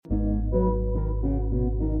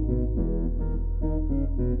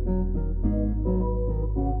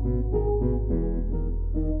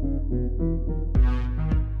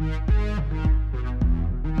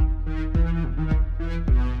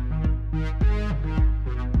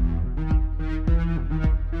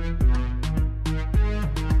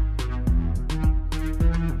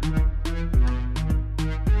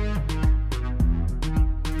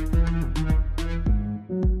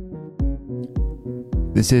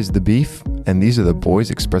This is The Beef, and these are the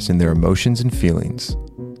boys expressing their emotions and feelings.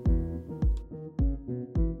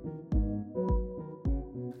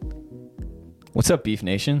 What's up, Beef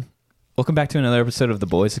Nation? Welcome back to another episode of The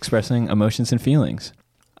Boys Expressing Emotions and Feelings.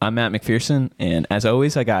 I'm Matt McPherson, and as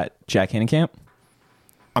always, I got Jack Hannenkamp.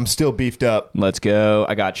 I'm still beefed up. Let's go.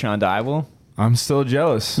 I got Sean Dybel. I'm still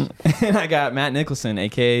jealous. And I got Matt Nicholson,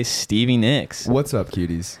 a.k.a. Stevie Nicks. What's up,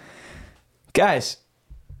 cuties? Guys,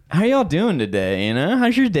 how y'all doing today, you know?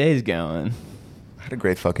 How's your days going? I had a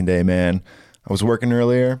great fucking day, man. I was working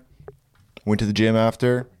earlier, went to the gym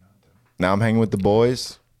after. Now I'm hanging with the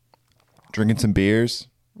boys, drinking some beers,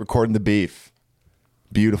 recording The Beef.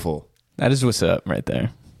 Beautiful. That is what's up right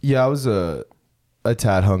there. Yeah, I was a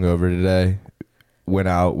tad hungover today. Went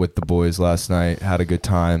out with the boys last night, had a good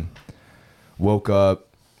time. Woke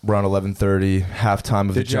up around 11:30, halftime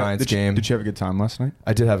of the Giants game. Did you have a good time last night?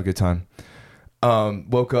 I did have a good time.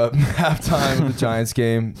 Woke up halftime of the Giants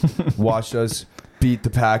game, watched us beat the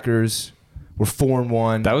Packers. We're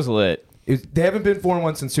 4-1. That was lit. They haven't been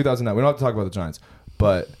 4-1 since 2009. We don't have to talk about the Giants,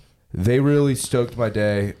 but they really stoked my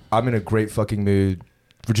day. I'm in a great fucking mood.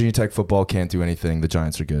 Virginia Tech football can't do anything. The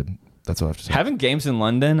Giants are good. That's all I have to say. Having games in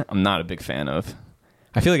London, I'm not a big fan of.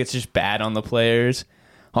 I feel like it's just bad on the players.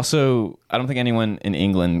 Also, I don't think anyone in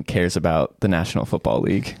England cares about the National Football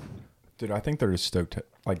League. Dude, I think they're just stoked.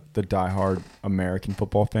 Like the diehard American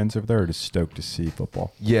football fans over there are just stoked to see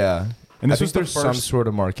football. Yeah. And I this think was the there's first, some sort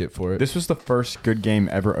of market for it. This was the first good game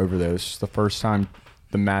ever over there. This was the first time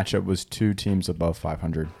the matchup was two teams above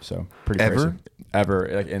 500. So pretty Ever? crazy. Ever,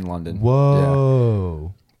 like in London.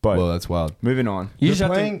 Whoa. Yeah. But Whoa, that's wild. moving on. You They're just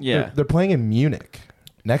have playing, to, yeah. they're playing in Munich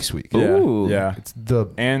next week. Ooh. Yeah. It's the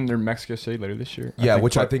And they're Mexico City later this year.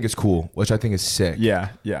 I think is cool, which I think is sick. Yeah.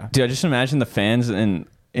 Dude, I just imagine the fans in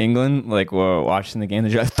England, like, were watching the game.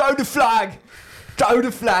 They're just like, throw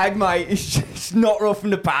the flag, mate. It's not rough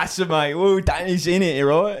from the passer, mate. Whoa, Danny's in it,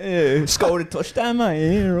 right? Yeah. Scored a touchdown, mate.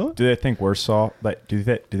 Yeah, right? Do they think we're soft? Like, do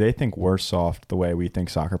they think we're soft the way we think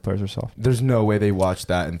soccer players are soft? There's no way they watch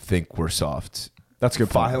that and think we're soft. That's a good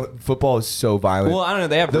point. Violent football is so violent. Well, I don't know.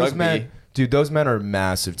 They have those rugby. men, dude, those men are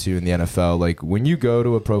massive too in the NFL. Like when you go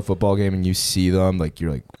to a pro football game and you see them, like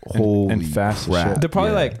you're like, holy and fast as crap. shit. They're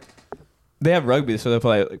probably like, they have rugby, so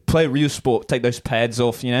they'll play real sport, take those pads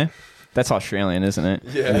off, you know? That's Australian, isn't it?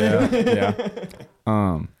 Yeah.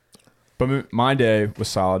 But my day was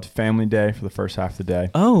solid. Family day for the first half of the day.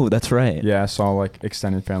 Oh, that's right. Yeah, I saw like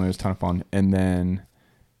extended family. It was a ton of fun. And then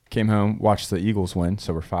came home, watched the Eagles win.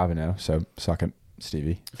 So we're 5-0. So suck it,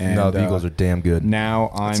 Stevie. And, No, the Eagles are damn good. Now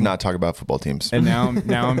Let's not talk about football teams. And now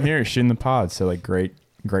I'm here shooting the pod. So like great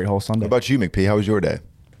whole Sunday. What about you, McP? How was your day?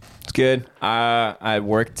 It's good. I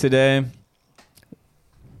worked today.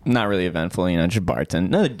 Not really eventful, you know, just bartend.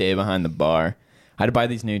 Another day behind the bar. I had to buy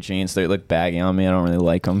these new jeans. They look baggy on me. I don't really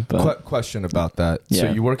like them. But Question about that. Yeah.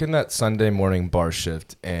 So you work in that Sunday morning bar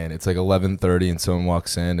shift and it's like 11:30 and someone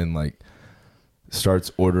walks in and like starts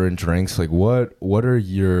ordering drinks. Like what are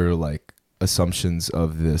your like assumptions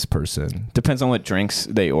of this person? depends on what drinks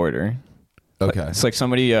they order. Okay. It's like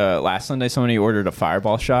somebody, last Sunday, somebody ordered a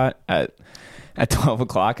Fireball shot at 12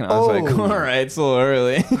 o'clock. And I was like, all right, it's a little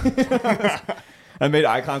early. I made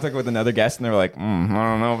eye contact with another guest, and they were like, I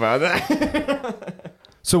don't know about that.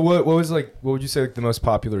 So what would you say like the most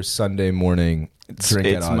popular Sunday morning drink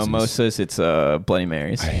at It's Ozzy's? mimosas. It's Bloody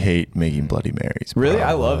Marys. I hate making Bloody Marys. Really?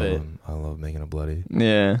 I love it. I love making a bloody.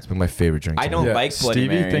 Yeah. It's been my favorite drink. I don't Yeah, like Bloody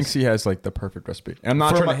Stevie Marys. thinks he has like the perfect recipe. And I'm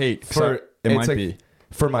not trying to hate. It it's might like, be.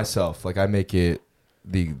 for myself. Like I make it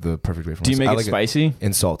the perfect way for myself. Do you make I it like spicy?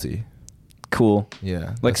 and salty? Cool. Yeah. Like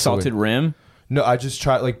that's the way- salted rim? No, I just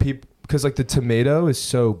try like people because like the tomato is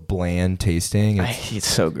so bland tasting. It's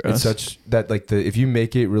so gross. It's such that like if you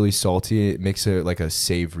make it really salty, it makes it like a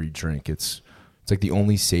savory drink. It's like the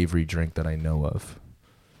only savory drink that I know of.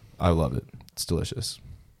 I love it. It's delicious.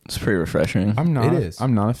 It's pretty refreshing. I'm not. It is.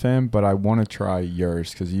 I'm not a fan, but I want to try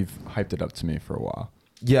yours because you've hyped it up to me for a while.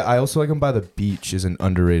 Yeah, I also like them by the beach. Is an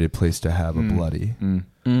underrated place to have a bloody.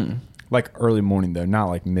 Like early morning though, not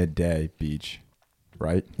like midday beach,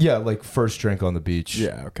 right? Yeah, like first drink on the beach.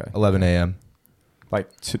 Yeah. Okay. 11 a.m. Like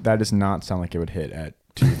that does not sound like it would hit at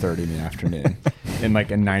 2:30 in the afternoon in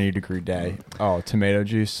like a 90-degree day. Oh, tomato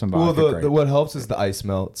juice. Some Well, vodka. Great. what helps is the ice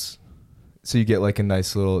melts. So you get like a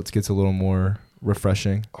nice little. It gets a little more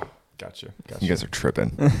refreshing. Gotcha. You guys are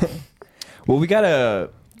tripping. Well, we got a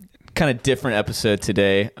kind of different episode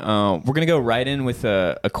today. We're going to go right in with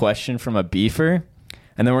a question from a beefer,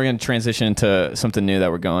 and then we're going to transition into something new that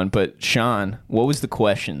we're going. But Sean, what was the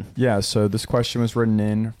question? Yeah, so this question was written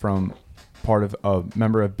in from part of a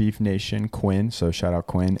member of Beef Nation, Quinn. So shout out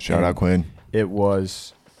Quinn. Shout out Quinn. It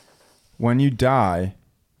was, when you die,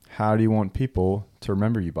 how do you want people to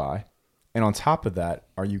remember you by? And on top of that,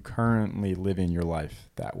 are you currently living your life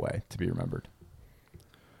that way to be remembered?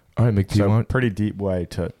 All right, McP. So pretty deep way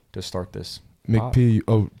to start this. McP.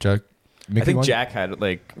 Oh, Jack. I think Jack had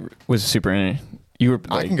was super in it. You were.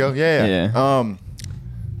 I can go. Yeah.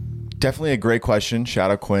 Definitely a great question. Shout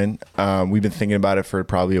out Quinn. We've been thinking about it for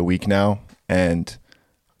probably a week now, and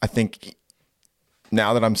I think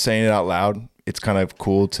now that I'm saying it out loud, it's kind of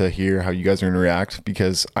cool to hear how you guys are going to react,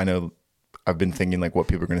 because I know I've been thinking like what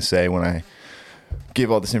people are going to say when I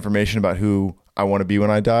give all this information about who I want to be when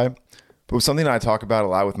I die. But something that I talk about a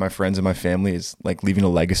lot with my friends and my family is like leaving a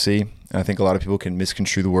legacy. And I think a lot of people can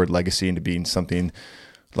misconstrue the word legacy into being something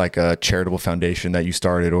like a charitable foundation that you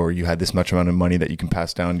started, or you had this much amount of money that you can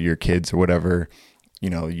pass down to your kids or whatever. You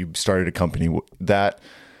know, you started a company. That,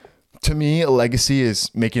 to me, a legacy is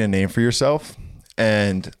making a name for yourself.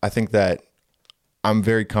 And I think that I'm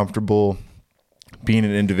very comfortable being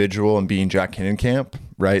an individual and being Jack Hinnenkamp,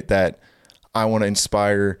 right? That I want to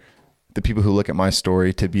inspire the people who look at my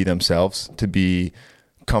story to be themselves, to be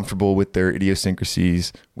comfortable with their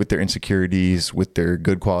idiosyncrasies, with their insecurities, with their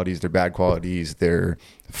good qualities, their bad qualities, their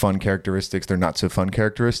fun characteristics, their not so fun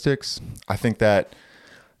characteristics. I think that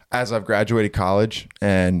as I've graduated college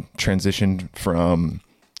and transitioned from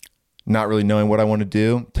not really knowing what I want to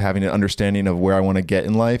do to having an understanding of where I want to get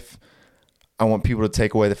in life, I want people to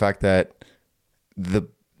take away the fact that the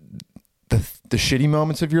shitty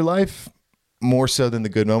moments of your life, more so than the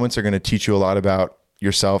good moments, are going to teach you a lot about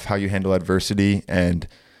yourself, how you handle adversity, and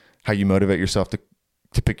how you motivate yourself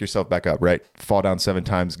to pick yourself back up, right? Fall down 7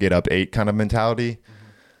 times, get up 8 kind of mentality.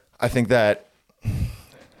 I think that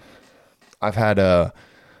I've had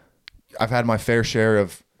my fair share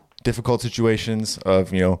of difficult situations,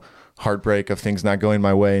 of, heartbreak, of things not going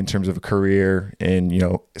my way in terms of a career, and,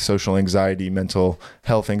 social anxiety, mental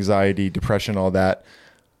health anxiety, depression, all that.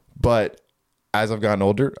 But as I've gotten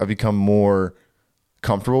older, I've become more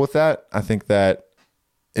comfortable with that. I think that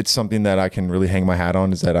it's something that I can really hang my hat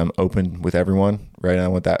on, is that I'm open with everyone, right? And I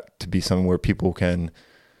want that to be something where people can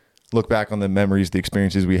look back on the memories, the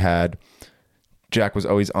experiences we had. Jack was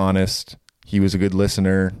always honest. He was a good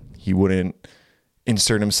listener. He wouldn't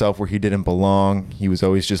insert himself where he didn't belong. He was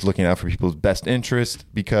always just looking out for people's best interest,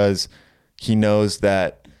 because he knows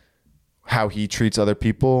that how he treats other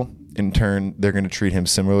people, in turn, they're going to treat him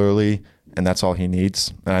similarly. And that's all he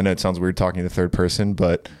needs. And I know it sounds weird talking to the third person,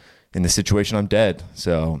 but in this situation, I'm dead.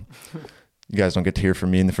 So you guys don't get to hear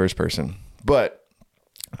from me in the first person. But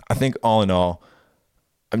I think all in all,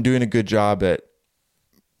 I'm doing a good job at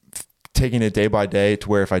taking it day by day, to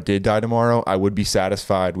where if I did die tomorrow, I would be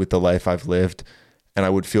satisfied with the life I've lived. And I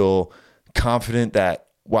would feel confident that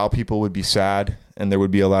while people would be sad and there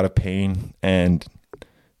would be a lot of pain and,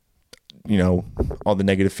 all the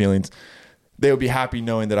negative feelings, they would be happy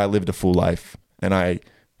knowing that I lived a full life and I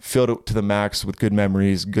filled it to the max with good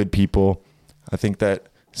memories, good people. I think that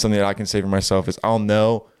something that I can say for myself is I'll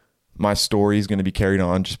know my story is going to be carried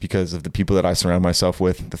on just because of the people that I surround myself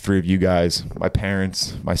with, the 3 of you guys, my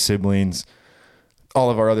parents, my siblings,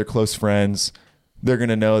 all of our other close friends. They're going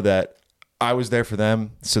to know that I was there for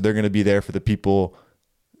them, so they're going to be there for the people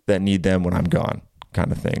that need them when I'm gone,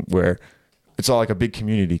 kind of thing, where it's all like a big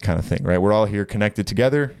community kind of thing, right? We're all here connected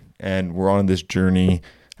together, and we're on this journey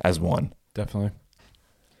as one. Definitely.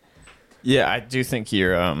 Yeah, I do think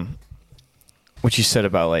you're what you said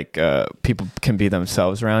about people can be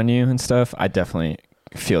themselves around you and stuff. I definitely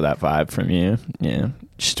feel that vibe from you. Yeah,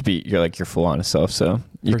 just to be your full honest self. So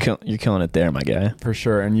you're killing it there, my guy. For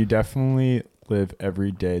sure, and you definitely live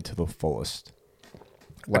every day to the fullest.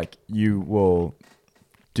 Like, you will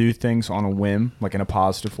do things on a whim, like in a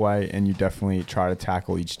positive way, and you definitely try to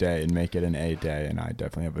tackle each day and make it an A day. And I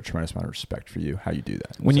definitely have a tremendous amount of respect for you, how you do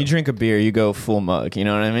that. When you drink a beer, you go full mug. You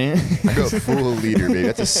know what I mean? I go full liter, baby.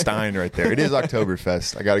 That's a Stein right there. It is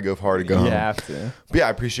Oktoberfest. I got to go hard to go home. You have to. But yeah,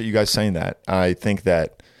 I appreciate you guys saying that. I think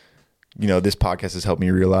that, this podcast has helped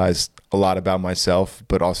me realize a lot about myself,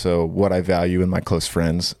 but also what I value in my close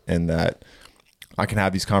friends, and that I can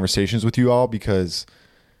have these conversations with you all because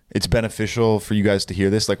it's beneficial for you guys to hear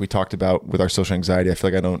this. Like we talked about with our social anxiety, I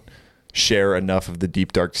feel like I don't share enough of the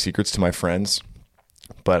deep, dark secrets to my friends,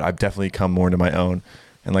 but I've definitely come more into my own.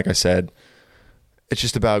 And like I said, it's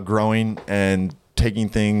just about growing and taking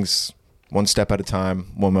things one step at a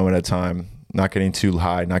time, one moment at a time, not getting too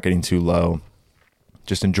high, not getting too low,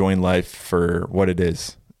 just enjoying life for what it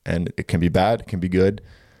is. And it can be bad, it can be good,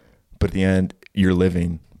 but at the end, you're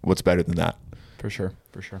living. What's better than that? For sure.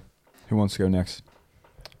 Who wants to go next?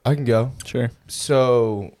 I can go. Sure.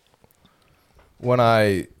 So when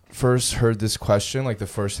I first heard this question, like the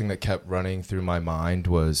first thing that kept running through my mind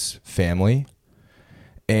was family.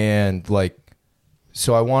 And like,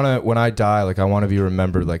 so I want to, when I die, like I want to be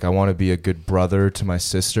remembered, like I want to be a good brother to my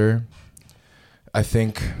sister. I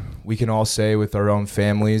think we can all say with our own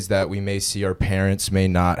families that we may see our parents may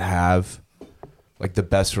not have like the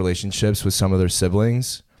best relationships with some of their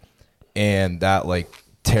siblings. And that like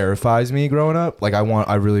terrifies me growing up. Like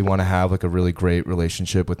I really want to have like a really great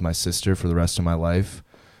relationship with my sister for the rest of my life.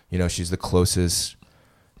 You know, she has the closest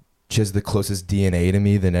DNA to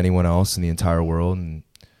me than anyone else in the entire world. And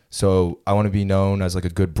so I want to be known as like a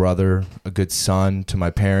good brother, a good son to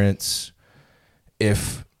my parents.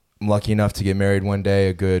 If I'm lucky enough to get married one day,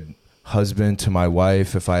 a good husband to my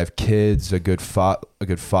wife. If I have kids, a good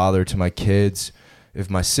father to my kids. If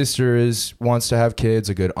my sister wants to have kids,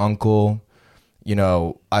 a good uncle. You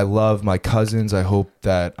know, I love my cousins. I hope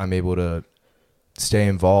that I'm able to stay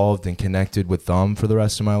involved and connected with them for the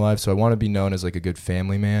rest of my life. So I want to be known as like a good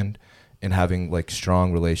family man and having like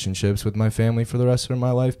strong relationships with my family for the rest of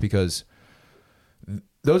my life, because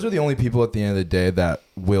those are the only people at the end of the day that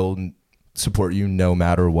will support you no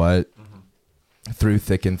matter what, through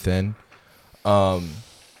thick and thin.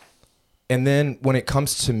 And then when it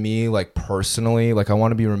comes to me, like personally, like I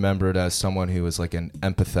want to be remembered as someone who is like an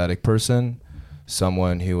empathetic person,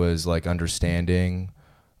 someone who is like understanding,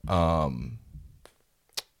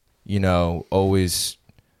 you know, always,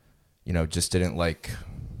 you know, just didn't like,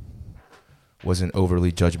 wasn't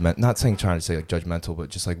overly judgmental, not saying trying to say like judgmental, but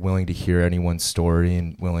just like willing to hear anyone's story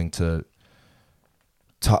and willing to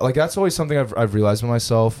talk. Like that's always something I've realized with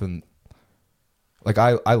myself. And like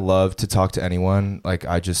I love to talk to anyone. Like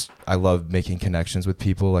I love making connections with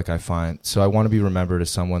people. Like I find, so I want to be remembered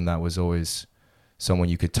as someone that was always someone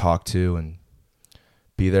you could talk to and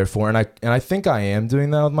be there for. And I think I am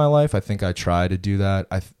doing that with my life. I think I try to do that.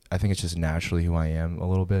 I think it's just naturally who I am a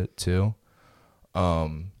little bit too.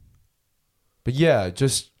 But yeah,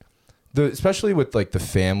 just especially with like the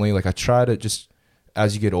family, like I try to just,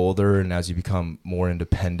 as you get older and as you become more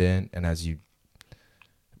independent and as you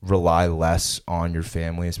rely less on your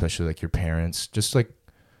family, especially like your parents, just like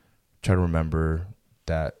try to remember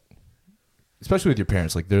that, especially with your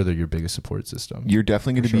parents, like they're your biggest support system. You're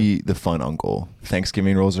definitely going to be the fun uncle.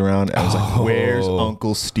 Thanksgiving rolls around, and I was like, "Where's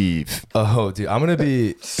Uncle Steve?" Oh, dude, I'm gonna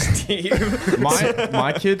be Steve.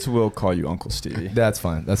 My kids will call you Uncle Stevie. That's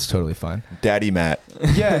fine. That's totally fine. Daddy Matt.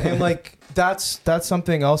 Yeah, and like that's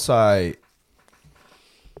something else I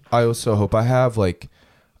also hope I have. Like,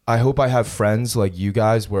 I hope I have friends like you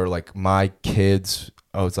guys where like my kids,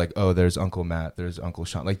 it's like, oh, there's Uncle Matt, there's Uncle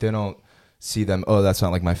Sean. Like they don't see them, oh, that's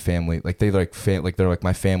not like my family. Like they like they're like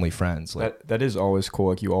my family friends. Like that is always cool.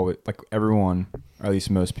 Like you always, like everyone, or at least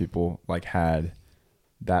most people, like had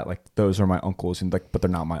that, like those are my uncles, and like, but they're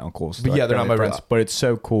not my uncles. But yeah, they're not my friends. But it's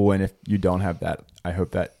so cool, and if you don't have that, I hope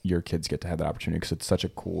that your kids get to have that opportunity, because it's such a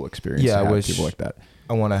cool experience. Yeah, to I have wish people like that.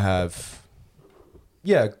 I want to have,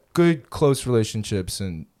 yeah, good close relationships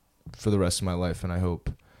and for the rest of my life. And I hope,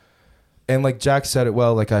 and like Jack said it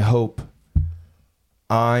well, like I hope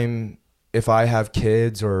if I have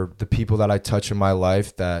kids or the people that I touch in my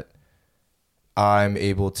life, that I'm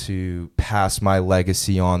able to pass my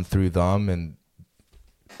legacy on through them, and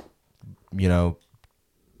you know,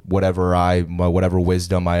 whatever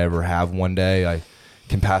wisdom I ever have one day, I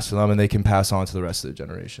can pass to them and they can pass on to the rest of the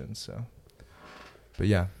generation. So, but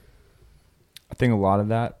yeah, I think a lot of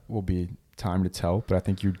that will be time to tell, but I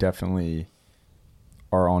think you definitely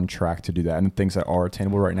are on track to do that, and the things that are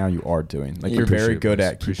attainable right now, you are doing. Like you're very good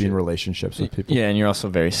at keeping relationships with people. Yeah, and you're also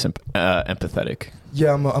very empathetic.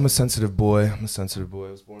 yeah, I'm a sensitive boy. I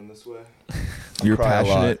was born this way. You're cry a lot.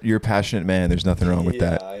 passionate. You're a passionate man. There's nothing wrong with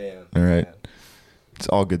that. I am. All right. It's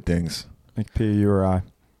all good things. Like P, you or I.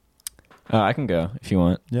 I can go if you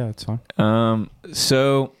want. Yeah, it's fine.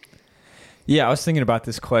 So, yeah, I was thinking about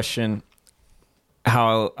this question,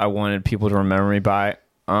 how I wanted people to remember me by.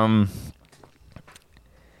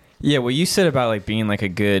 Yeah, what you said about like being like a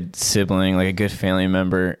good sibling, like a good family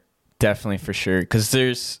member, definitely for sure. Because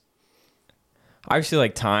there's obviously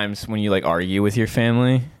like times when you like argue with your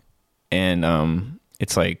family, and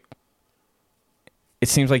it's like it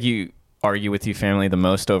seems like you argue with your family the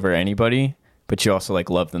most over anybody, but you also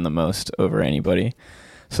like love them the most over anybody.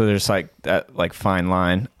 So there's like that like fine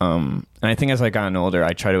line. And I think as I gotten older,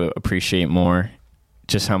 I try to appreciate more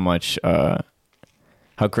just how much how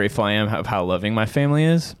grateful I am of how loving my family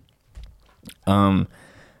is.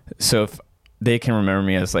 So if they can remember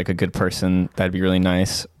me as like a good person, that'd be really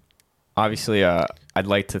nice. Obviously, I'd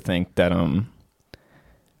like to think that I'm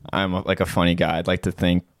like a funny guy. I'd like to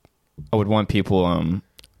think I would want people when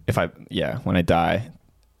I die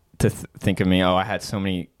to think of me. Oh, I had so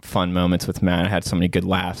many fun moments with Matt. I had so many good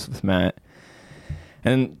laughs with Matt,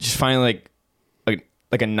 and just finding like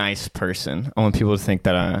a nice person. I want people to think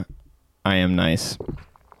that I am nice.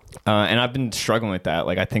 And I've been struggling with that.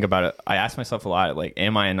 Like, I think about it. I ask myself a lot, like,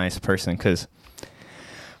 am I a nice person? Because,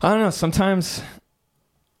 I don't know, sometimes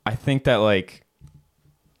I think that, like,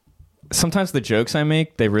 sometimes the jokes I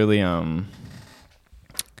make, they really, I'll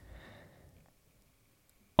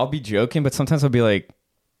be joking, but sometimes I'll be like,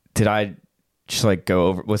 did I just, like, go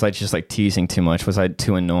over, was I just, like, teasing too much? Was I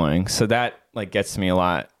too annoying? So that, like, gets to me a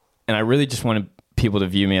lot. And I really just wanted people to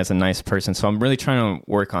view me as a nice person. So I'm really trying to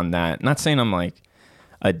work on that. Not saying I'm, like,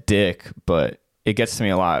 a dick, but it gets to me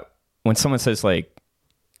a lot when someone says, like,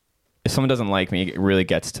 if someone doesn't like me, it really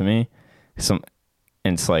gets to me. And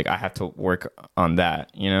it's like I have to work on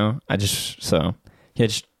that, you know. Just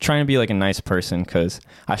trying to be like a nice person, because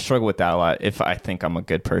I struggle with that a lot, if I think I'm a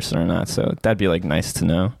good person or not. So that'd be like nice to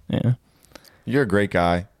know. Yeah, You're a great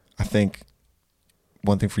guy. I think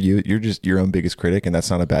one thing for you, you're just your own biggest critic, and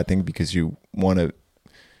that's not a bad thing, because you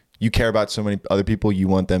care about so many other people. You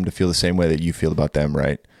want them to feel the same way that you feel about them,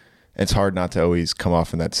 right? It's hard not to always come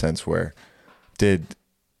off in that sense where, did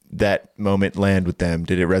that moment land with them?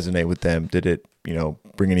 Did it resonate with them? Did it,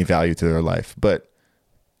 bring any value to their life? But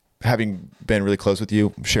having been really close with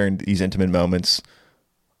you, sharing these intimate moments,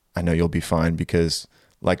 I know you'll be fine, because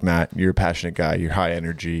like Matt, you're a passionate guy. You're high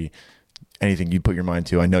energy. Anything you put your mind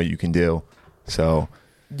to, I know you can do. So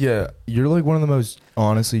yeah, you're like one of the most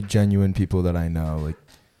honestly genuine people that I know. Like,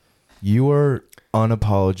 you are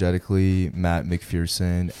unapologetically Matt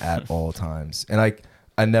McPherson at all times. And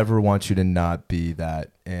I never want you to not be that.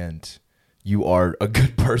 And you are a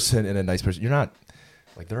good person and a nice person. You're not,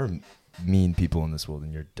 like, there are mean people in this world,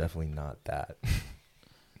 and you're definitely not that.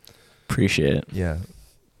 appreciate it. Yeah.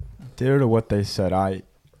 Due to what they said, I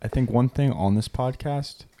think one thing on this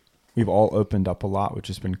podcast, we've all opened up a lot, which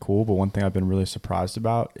has been cool. But one thing I've been really surprised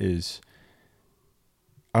about is,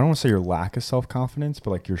 I don't want to say your lack of self-confidence,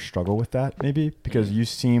 but like your struggle with that maybe, because you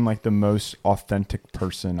seem like the most authentic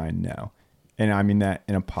person I know. And I mean that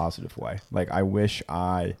in a positive way. Like, I wish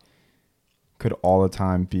I could all the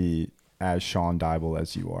time be as Sean Dybel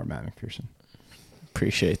as you are, Matt McPherson.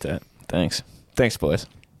 Appreciate that. Thanks, boys.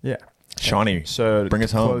 Yeah. Shawnee, So bring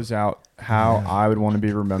us to home. close out how I would want to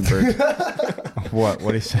be remembered. What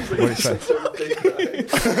did he say? What did he say?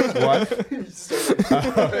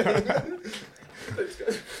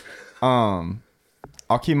 What?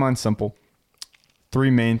 I'll keep mine simple.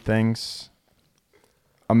 3 main things: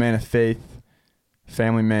 a man of faith,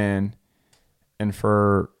 family man, and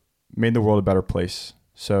made the world a better place.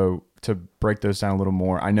 So to break those down a little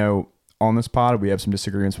more, I know on this pod we have some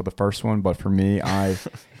disagreements with the first one, but for me, I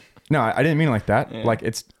didn't mean it like that. Yeah. Like,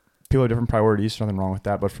 it's people have different priorities. There's nothing wrong with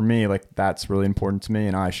that. But for me, like, that's really important to me,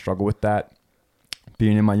 and I struggle with that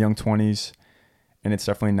being in my young 20s. And it's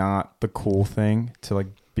definitely not the cool thing to, like,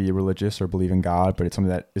 be religious or believe in God, but it's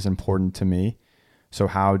something that is important to me. So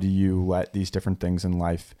how do you let these different things in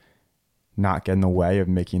life not get in the way of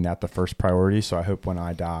making that the first priority? So I hope when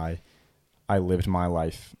I die, I lived my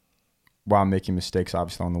life while making mistakes,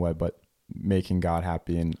 obviously, on the way, but making God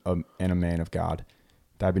happy and a man of God.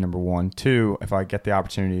 That'd be number 1. 2, if I get the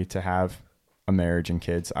opportunity to have a marriage and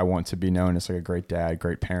kids, I want to be known as like a great dad,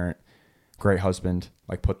 great parent, great husband.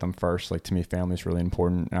 Like, put them first. Like, to me, family is really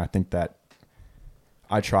important. And I think that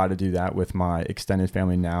I try to do that with my extended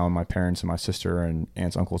family now, and my parents and my sister and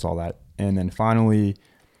aunts, uncles, all that. And then finally,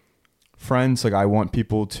 friends. Like, I hope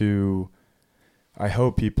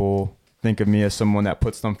people think of me as someone that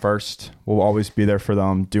puts them first, will always be there for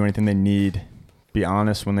them, do anything they need, be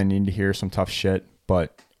honest when they need to hear some tough shit,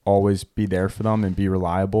 but always be there for them and be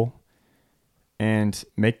reliable, and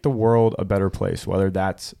make the world a better place. Whether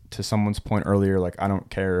that's, to someone's point earlier, like, I don't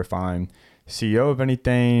care if I'm CEO of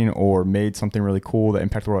anything or made something really cool that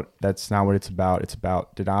impacted the world. That's not what it's about. It's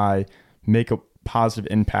about, did I make a positive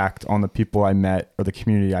impact on the people I met or the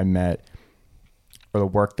community I met or the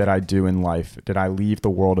work that I do in life? Did I leave the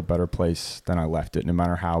world a better place than I left it, no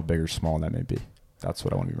matter how big or small that may be? That's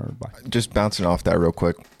what I want to be remembered by. Just bouncing off that real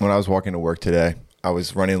quick. When I was walking to work today, I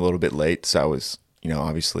was running a little bit late, so I was,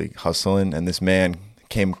 obviously hustling, and this man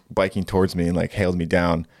came biking towards me and like hailed me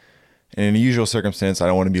down. And in a usual circumstance, I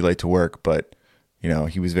don't want to be late to work, but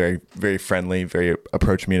he was very, very friendly,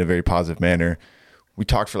 approached me in a very positive manner. we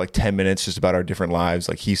talked for like 10 minutes just about our different lives.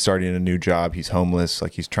 Like he's starting a new job. He's homeless.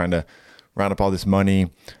 Like he's trying to round up all this money.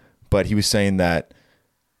 But he was saying that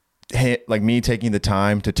like me taking the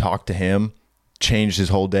time to talk to him changed his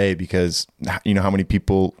whole day, because you know how many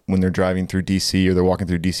people when they're driving through DC or they're walking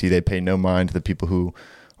through DC, they pay no mind to the people who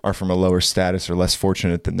are from a lower status or less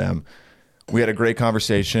fortunate than them. We had a great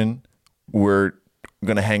conversation. We're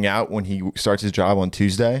going to hang out when he starts his job on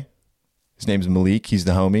Tuesday. His name's Malik. He's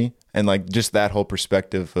the homie. And like just that whole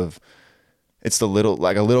perspective of it's the little,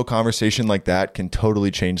 like a little conversation like that can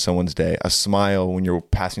totally change someone's day. A smile when you're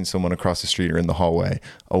passing someone across the street or in the hallway,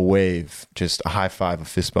 a wave, just a high five, a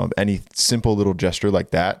fist bump, any simple little gesture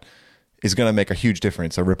like that is going to make a huge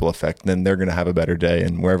difference, a ripple effect. Then they're going to have a better day.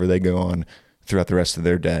 And wherever they go on throughout the rest of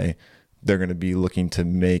their day, they're going to be looking to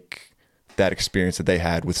make that experience that they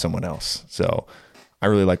had with someone else. So I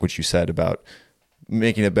really like what you said about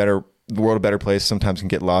making the world a better place. Sometimes can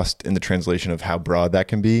get lost in the translation of how broad that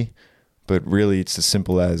can be, but really it's as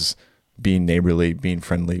simple as being neighborly, being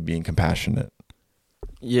friendly, being compassionate.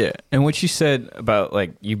 Yeah. And what you said about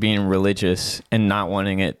like you being religious and not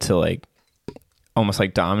wanting it to like almost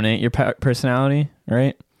like dominate your personality,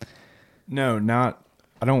 right? No,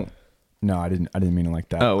 I didn't mean it like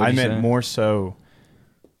that. Oh, what'd I you meant say? more so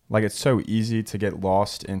like it's so easy to get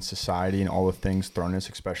lost in society and all the things thrown at us,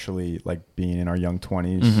 especially like being in our young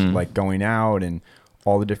 20s, Mhm. like going out and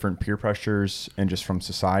all the different peer pressures and just from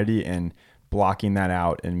society, and blocking that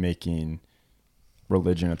out and making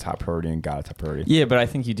religion a top priority and God a top priority. Yeah, but I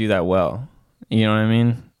think you do that well. You know what I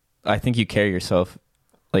mean? I think you carry yourself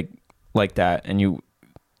like that, and you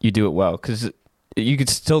do it well, because you could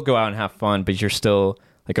still go out and have fun, but you're still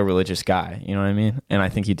like a religious guy. You know what I mean? And I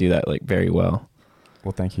think you do that like very well.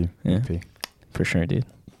 Well, thank you. Yeah. P. For sure, dude.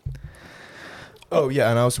 Oh yeah,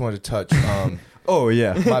 and I also wanted to touch. Oh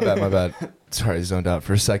yeah. My bad. Sorry, I zoned out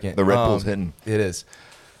for a second. The Red Bull's hitting. It is.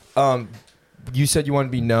 You said you want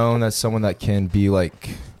to be known as someone that can be like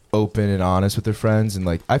open and honest with their friends, and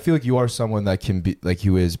like I feel like you are someone that can be like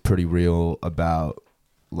who is pretty real about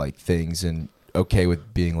like things and okay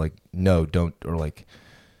with being like no, don't, or like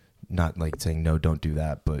not like saying no, don't do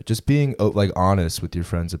that, but just being like honest with your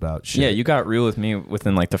friends about shit. Yeah, you got real with me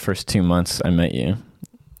within like the first 2 months I met you.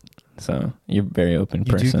 So you're a very open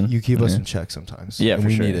person. You keep us Yeah. in check sometimes. Yeah, and for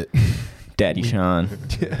we sure. need it. Daddy Sean.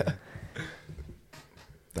 Yeah.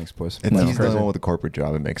 Thanks, boys. And No. he's the one with a corporate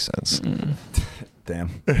job. It makes sense. Mm.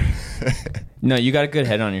 Damn. No, you got a good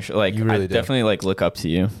head on your shoulder. Like You really I do. definitely like look up to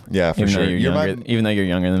you. Yeah, for Even sure. though you're younger, even though you're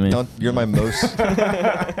younger than me. You're my most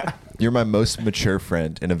you're my most mature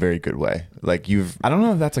friend in a very good way. Like I don't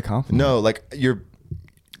know if that's a compliment. no, like And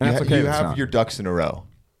that's okay you if it's have not. your ducks in a row.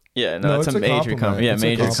 Yeah, No, that's it's a a major compliment. compliment. Yeah, It's a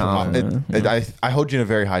major compliment. compliment. I hold you in a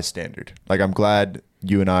very high standard. Like I'm glad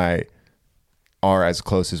you and I are as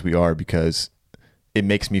close as we are, because it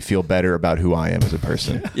makes me feel better about who I am as a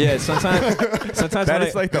person. Yeah, sometimes That when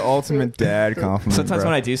is like the ultimate dad compliment. sometimes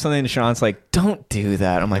bro. when I do something to Sean's like, don't do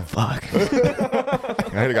that. I'm like, fuck.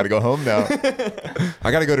 I gotta go home now. I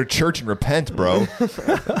gotta go to church and repent, bro.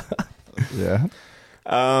 Yeah. So,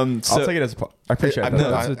 I'll take it as I appreciate that.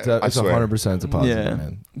 no, It's I swear. 100% a positive, Yeah.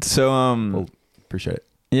 man. So Appreciate it.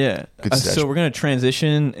 yeah. Good So session. we're gonna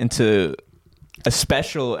transition into a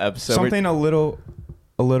special episode. Something a little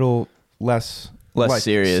less Less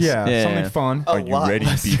serious. Yeah, Yeah. something fun. Are you ready,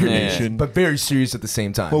 Beaver Yeah. Nation? But very serious at the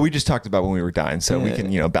same time. Well, we just talked about when we were dying, so we Yeah.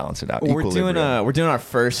 can balance it out. We're doing Equilibrium. we're doing our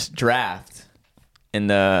first draft, and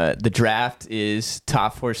the draft is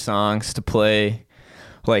top 4 songs to play,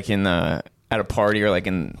 like in at a party or like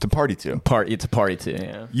in to party to. party. It's a party too.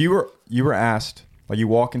 Yeah. You were asked, like you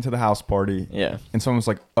walk into the house party Yeah. and someone's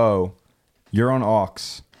like, "Oh, you're on aux.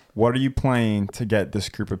 What are you playing to get this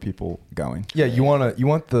group of people going?" yeah, you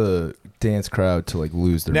want the dance crowd to like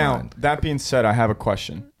lose their Now, mind. that being said, I have a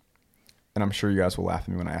question. And I'm sure you guys will laugh at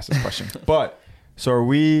me when I ask this question. But so are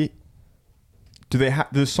we do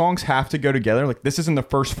the songs have to go together? Like this isn't the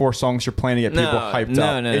first 4 songs you're playing to get people hyped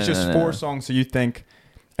up. It's just 4 songs so you think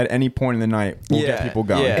at any point in the night will get people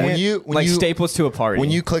going. Yeah. When you- like staples to a party.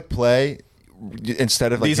 When you click play,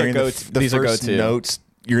 instead of like These are hearing go-to- the these are first go-to. notes,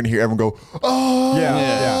 you're gonna hear everyone go, "Oh,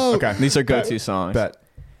 Yeah. Okay. these are go-to songs. Bet.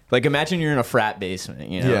 Like imagine you're in a frat basement,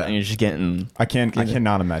 you know, Yeah. and you're just getting. I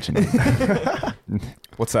cannot imagine it.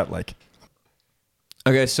 What's that like?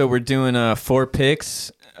 Okay, so we're doing 4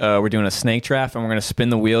 picks. We're doing a snake draft, and we're gonna spin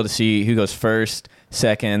the wheel to see who goes first,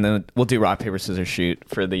 second. Then we'll do rock paper scissors shoot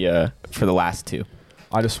for the last 2.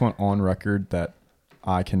 I just want on record that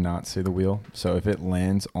I cannot see the wheel. So if it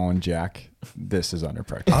lands on Jack, this is under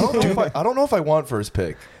practice. I don't know if I want first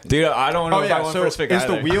pick. Dude, I don't know Oh if I yeah, want so first pick is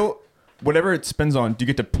either. the wheel whatever it spins on, do you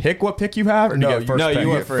get to pick what pick you have, or do No, you get first No, pick?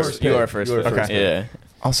 you are get first. first You pick. are first. You are pick. first Yeah.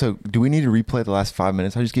 Also, do we need to replay the last 5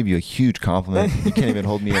 minutes? I just gave you a huge compliment. You can't even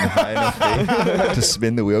hold me in high enough faith to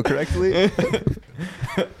spin the wheel correctly.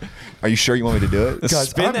 Are you sure you want me to do it? Guys,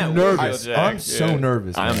 Spin I'm that wheel, nervous. Jack. I'm so Yeah.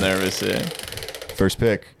 nervous. I'm man. nervous. Yeah. First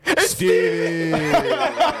pick. Stevie. Dude,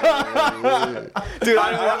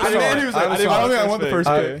 I sorry. he was I'm I sorry. don't I think I want the first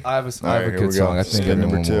I, pick. I have a, I All have right, a here good we go. song. I think Spin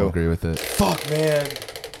number everyone two. will agree with it. Fuck, man.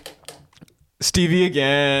 Stevie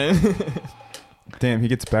again. Damn, he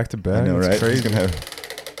gets back to back. I know, That's right? Crazy. He's gonna have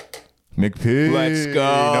McP. Let's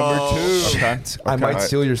go. Number 2. Okay. I might Alright.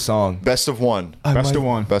 steal your song. Best of one. Best of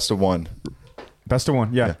one. Best of one. Best of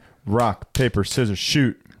one. Yeah. Yeah. Rock, paper, scissors,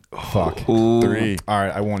 shoot. Fuck. Ooh. 3. All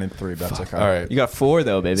right, I wanted 3. That's okay. All right. You got 4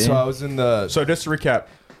 though, baby. So I was in the. So just to recap,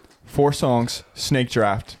 4 songs, snake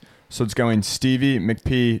draft. So it's going Stevie,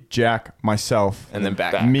 McP, Jack, myself, and then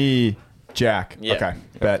back. me, Jack. Yeah. Okay,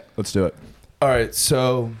 bet. Let's do it. All right.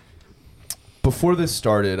 So before this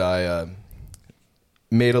started, I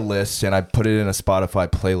made a list and I put it in a Spotify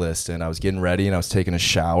playlist. And I was getting ready and I was taking a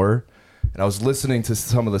shower and I was listening to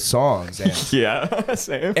some of the songs. And Yeah.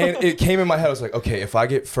 Same. and it came in my head. I was like, okay, if I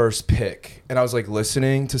get first pick, and I was like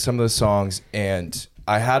listening to some of the songs, and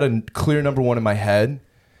I had a clear number 1 in my head,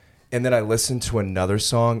 and then I listened to another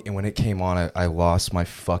song, and when it came on, I lost my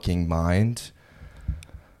fucking mind.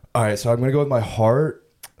 All right, so I'm gonna go with my heart.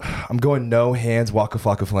 I'm going No Hands, Waka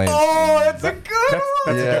Flocka Flames. Oh, that's a good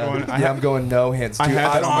That's yeah, a good one. I'm going No Hands. Dude, I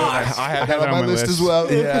had that on my don't- list. I have that on my list as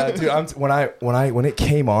well. yeah, dude. When it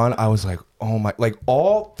came on, I was like, oh my! Like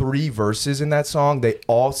all 3 verses in that song, they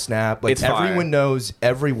all snap. Like It's fire. everyone knows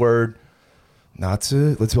every word.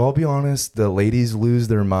 Let's all be honest. The ladies lose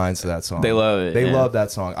their minds to that song. They love it, They yeah. love that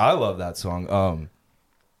song. I love that song.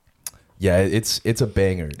 Yeah, it's a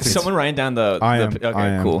banger. Someone writing down the. I am. Okay, I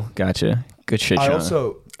am. cool. Gotcha. Good shit, I Sean.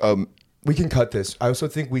 also we can cut this. I also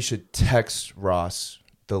think we should text Ross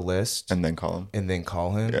the list And then call him. and then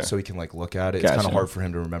call him Yeah. so he can like look at it. It's Gotcha. kind of hard for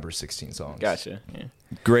him to remember 16 songs. Gotcha. Yeah.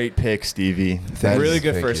 Great pick, Stevie. That Really is-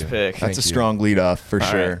 good thank first you. pick. Thank That's a you. strong lead off for All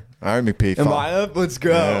sure. All right, McP. Am follow. I up? Let's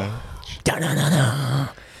go. Yeah.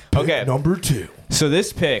 Okay. Number 2. So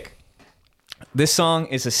this song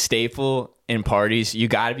is a staple in parties. You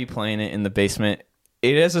got to be playing it in the basement.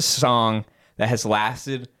 It is a song that has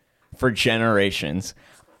lasted for generations.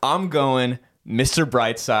 I'm going Mr.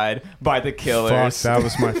 Brightside by the Fuck, Killers. that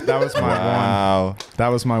was my one. Wow. That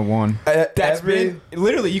was my one. That's been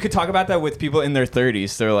literally, you could talk about that with people in their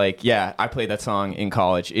 30s. They're like, yeah, I played that song in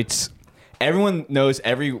college. Everyone knows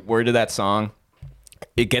every word of that song.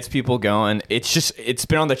 It gets people going. It's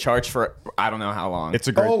been on the charts for I don't know how long. It's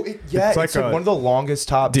a great. It's like a- one of the longest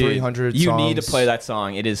top Dude, 300 you songs. need to play that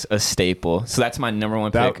song. It is a staple. So that's my number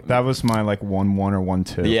 1 pick. that was my like 1-1 or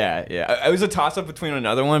 1-2. Yeah. It was a toss up between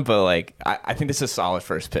another one, but like I think this is a solid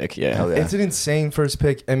first pick. Yeah. Hell yeah. It's an insane first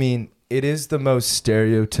pick. I mean, it is the most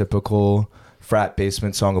stereotypical frat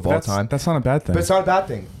basement song of all time. That's not a bad thing. But it's not a bad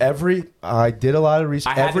thing. I did a lot of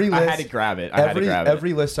research. I had to grab it.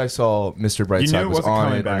 Every list I saw, Mr. You knew Brightside it was wasn't on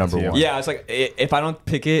coming it or back number to you. 1. Yeah, it's like if I don't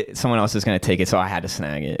pick it, someone else is gonna take it, so I had to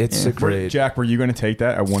snag it. It's yeah. a great. Jack, were you going to take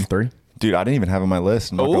that at 1-3? Dude, I didn't even have it on my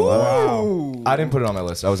list. I'm not gonna lie. Ooh. I didn't put it on my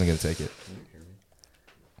list. I wasn't gonna take it.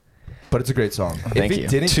 But it's a great song. Thank if you. it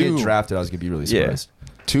didn't Two. get drafted, I was gonna be really Yeah. surprised.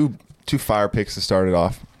 Two fire picks to start it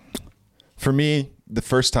off. For me, the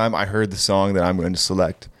first time I heard the song that I'm going to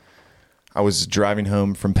select, I was driving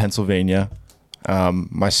home from Pennsylvania.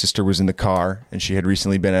 My sister was in the car, and she had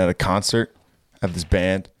recently been at a concert of this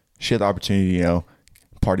band. She had the opportunity,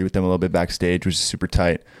 party with them a little bit backstage, which is super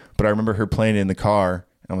tight. But I remember her playing it in the car.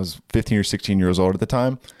 I was 15 or 16 years old at the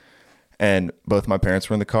time, and both my parents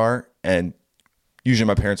were in the car. And usually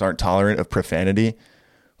my parents aren't tolerant of profanity,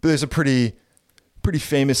 but there's a pretty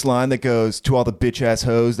famous line that goes, "To all the bitch ass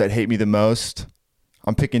hoes that hate me the most,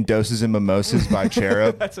 I'm picking Doses and Mimosas" by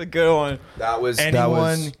Cherub. That's a good one.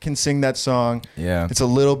 Anyone can sing that song. Yeah. It's a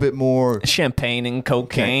little bit more. Champagne and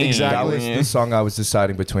cocaine. Exactly. That was the song I was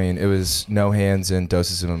deciding between. It was No Hands and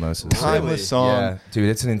Doses and Mimosas. Timeless song. Yeah, dude,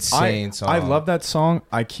 it's an insane song. I love that song.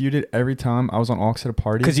 I cued it every time I was on aux at a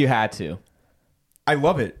party. Because you had to. I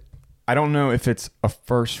love it. I don't know if it's a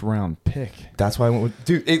first round pick. That's why I went with.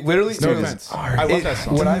 Dude, it literally. No dude, offense. I love that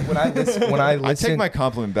song. When I listen, I take my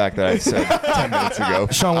compliment back that I said 10 minutes ago.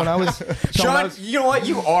 Sean, when I was Sean, you know what?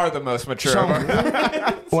 You are the most mature.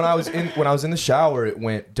 when I was in the shower, it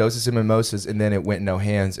went Doses and Mimosas, and then it went No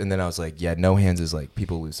Hands, and then I was like, yeah, No Hands is like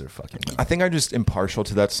people lose their fucking mind. I think I'm just impartial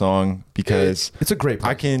to that song because It's a great.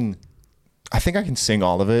 I think I can sing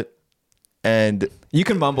all of it. And You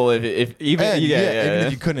can mumble if even and, yeah. even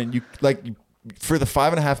if you couldn't, for the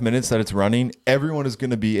 5.5 minutes that it's running, everyone is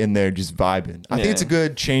going to be in there just vibing. I think it's a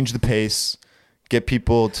good change the pace, get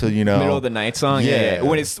people to, you know, middle of the night song. Yeah.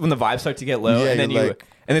 When the vibes start to get low, Yeah, and then you're you like-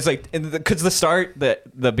 and it's like because the start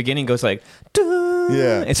the beginning goes like dun,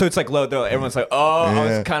 Yeah. and so it's like low though. Everyone's like, oh, I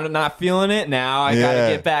Yeah. was kind of not feeling it. Now I Yeah.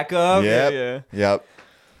 gotta get back up. Yep. Yep.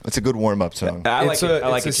 It's a good warm up song. I like it's it. a, I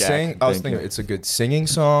like it, it's a Jack. sing. I was Thank thinking you. it's a good singing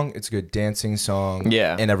song. It's a good dancing song.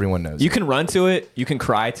 Yeah. and everyone knows. You it. can run to it. You can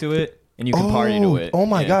cry to it, and you can party to it. Oh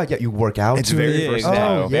my Yeah. god! Yeah, you work out. It's to very it.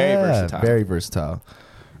 versatile. Oh, Very yeah, versatile. Very versatile.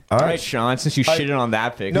 All All right. right, Sean. Since you shitted on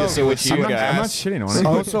that pick, No, let's see what you I'm not, got. I'm not shitting on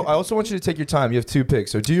it. I also want you to take your time. You have 2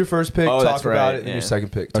 picks. So do your first pick, Oh, talk that's about right, it, and yeah. your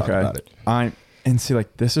second pick, talk Okay. about it. And see,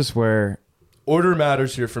 like, this is where Order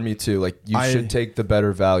matters here for me too. Like you should take the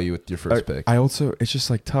better value with your first pick. I also, it's just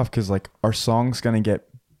like tough because like our song's gonna get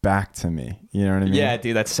back to me. You know what I mean? Yeah,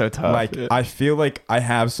 dude, that's so tough. Like I feel like I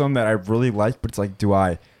have some that I really like, but it's like, do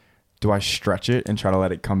I stretch it and try to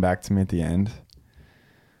let it come back to me at the end?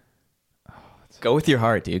 Go with your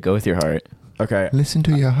heart, dude. Go with your heart. Okay, Listen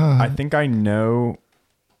to your heart. I think I know.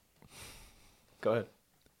 Go ahead.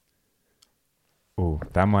 Oh,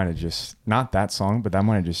 that might have just not that song, but that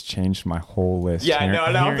might have just changed my whole list. Yeah, I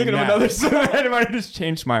know. Now I'm Hearing thinking of that. another song. It might have just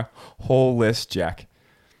changed my whole list, Jack.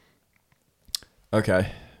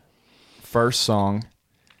 Okay, first song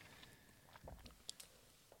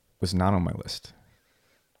was not on my list,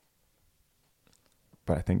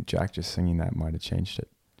 but I think Jack just singing that might have changed it.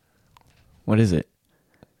 What is it?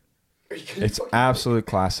 It's absolute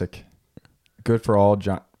classic, good for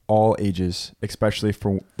all ages, especially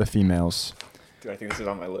for the females. Dude, I think this is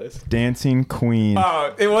on my list. Dancing Queen.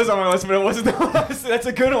 Oh, it was on my list, but it wasn't on my list. That's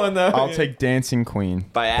a good one, though. I'll take Dancing Queen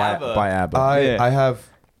By ABBA. By ABBA. Yeah. I have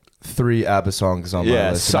 3 ABBA songs on my Yeah,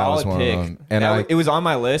 list. and that was solid one pick. of them. And It was on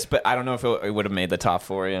my list, but I don't know if it would have made the top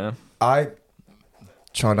 4. Yeah.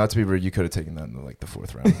 Sean, not to be rude, you could have taken that in the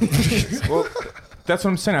 4th round. Well, that's what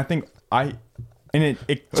I'm saying. I think it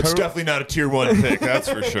It's totally- definitely not a tier 1 pick, that's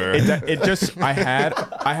for sure. it just I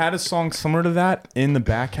had a song similar to that in the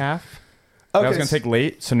back half. That I was Okay, gonna take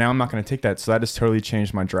late, so now I'm not gonna take that. So that just totally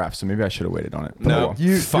changed my draft. So maybe I should have waited on it. But No. oh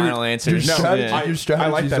well. Final answer. Your No, strategy, yeah. your strategy's I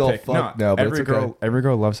like that all pick. fucked No, now, but every it's okay.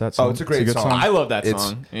 girl loves that song. it's a great good song. I love that It's-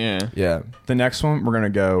 song. Yeah. Yeah. The next one we're gonna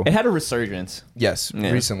go. It had a resurgence. Yes.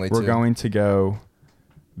 Yeah. Recently, We're too. going to go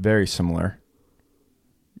very similar.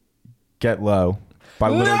 Get Low by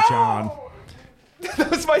Little John.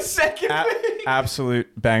 That was my second pick. Absolute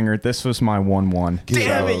banger. This was my 1-1.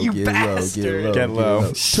 Damn it, you get bastard. Get low.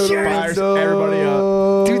 To the Fires window. everybody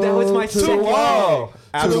up. Dude, that was my To the second wall. pick. To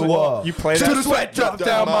the Absolute- wall. You play To that? the sweat drop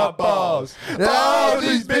down my balls. All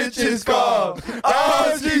these bitches come.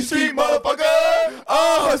 Oh, skeet, skeet, motherfucker.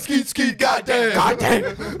 Oh, skeet, skeet, goddamn.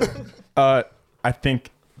 I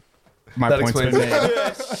think my That points been explains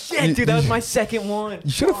it. made. Shit, dude, that was my second one.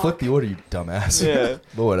 You should have flipped the order, you dumbass. Yeah.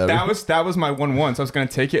 But whatever. That was my 1-1, so I was gonna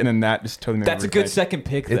take it, and then that just totally made That's me a good rethink. second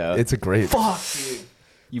pick, though. It's a great. Fuck, dude.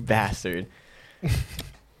 You bastard.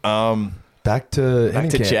 Back to Back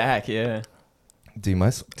to Camp. Jack, yeah. Dude,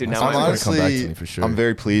 my Dude, my now song's I'm gonna come back to honestly, me for sure. I'm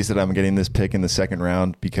very pleased that I'm getting this pick in the second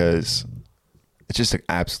round because it's just an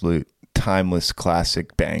absolute timeless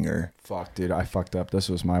classic banger. Fuck, dude, I fucked up. This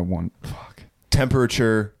was my one. Fuck.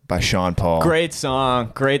 Temperature by Sean Paul. Great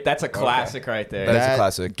song. Great. That's a classic right there. That is a That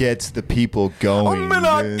classic. gets the people going.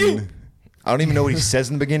 man. I don't even know what he says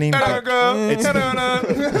in the beginning. But it's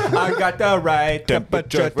I got the right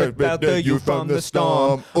temperature to shelter you from the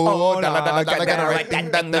storm. Oh, I got the right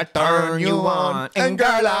thing to turn you on. And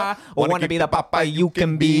girl, I wanna be the papa, you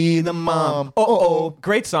can be the mom. Oh,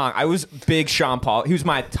 great song. I was big Sean Paul. He was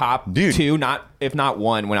my top Dude. 2, if not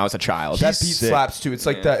 1, when I was a child. That He's beat sick. slaps too. It's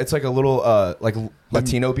like that. It's like a little like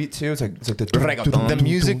Latino beat too. It's like the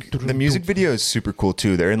the music video is super cool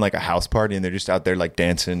too. They're in like a house party and they're just out there like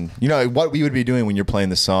dancing. You know what we would be doing when you're playing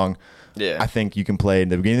the song. Yeah. I think you can play in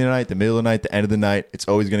the beginning of the night, the middle of the night, the end of the night. It's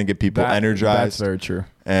always going to get people That's energized. very true.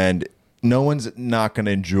 And no one's not going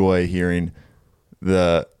to enjoy hearing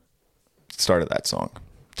the start of that song.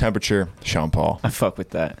 Temperature, Sean Paul. I fuck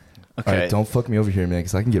with that. All Okay. right, don't fuck me over here, man,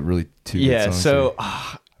 because I can get really too. good Yeah, songs so here.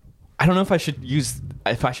 I don't know if I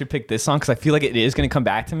should pick this song because I feel like it is going to come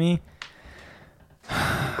back to me.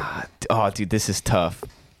 Oh, dude, this is tough.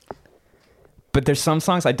 But there's some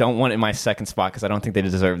songs I don't want in my second spot because I don't think they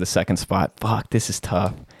deserve the second spot. Fuck, this is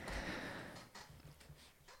tough.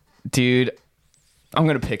 Dude, I'm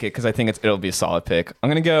going to pick it because I think it'll be a solid pick. I'm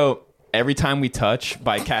going to go Every Time We Touch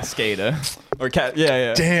by Cascada.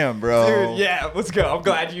 Yeah. Damn, bro. Dude, yeah, let's go. I'm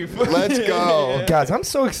glad you... Let's go. Guys, I'm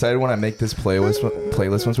so excited when I make this playlist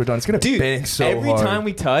once we're done. It's gonna bang so every hard. time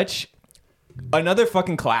we touch, another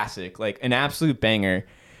fucking classic, like an absolute banger.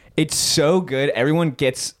 It's so good. Everyone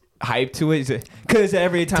gets hyped to it. Cause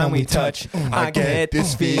every time we touch, I get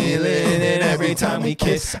this feeling. And every time we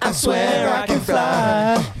kiss, I swear I can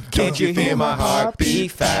fly. Can't you hear my heart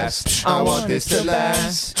beat fast? I want this to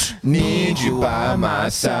last. Need you by my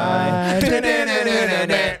side.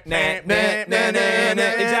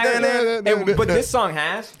 Exactly. But this song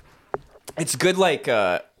it's good like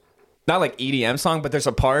not like EDM song, but there's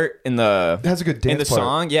a part in the It has a good dance in the part.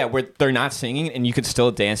 song, yeah, where they're not singing and you could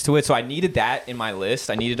still dance to it. So I needed that in my list.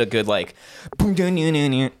 I needed a good like,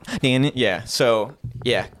 yeah. So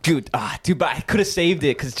yeah, good. Dude, but I could have saved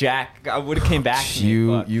it because Jack, I would have came back. To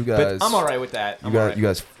me, You but guys, I'm all right with that. you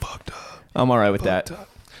guys fucked up. I'm all right with that.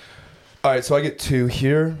 All right, so I get 2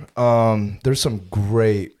 here. There's some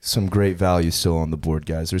great value still on the board,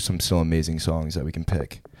 guys. There's some still amazing songs that we can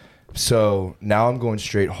pick. So now I'm going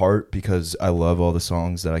straight heart because I love all the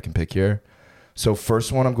songs that I can pick here. So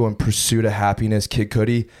first one, I'm going Pursuit of Happiness, Kid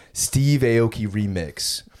Cudi, Steve Aoki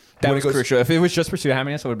remix. That When was it goes- crucial. If it was just Pursuit of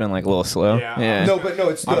Happiness, it would have been like a little slow. Yeah. No, but no,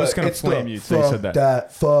 it's the. I was gonna it's flame the, you till you said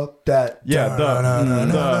that. Fuck that. Yeah,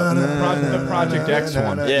 the Project X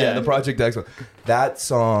one. Yeah, the Project X one. That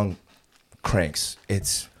song cranks.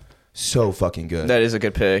 It's so fucking good. That is a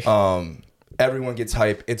good pick. Everyone gets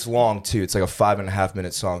hype. It's long too. It's like a 5.5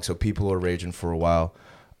 minute song, so people are raging for a while.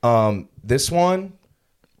 This one,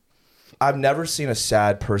 I've never seen a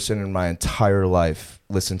sad person in my entire life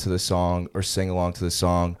listen to the song or sing along to the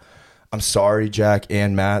song. I'm sorry, Jack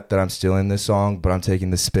and Matt, that I'm stealing this song, but I'm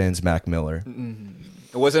taking the Spins, Mac Miller.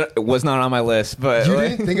 It was not on my list, but You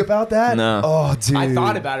didn't think about that? No. Oh, dude. I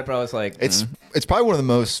thought about it, but I was like, It's probably one of the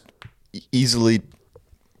most easily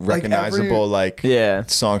recognizable yeah.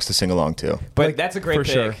 songs to sing along to. But like, that's a great for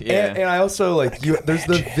pick. sure. Yeah. And I also there's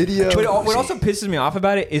the video. But what also pisses me off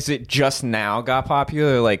about it is it just now got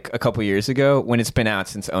popular, like a couple years ago, when it's been out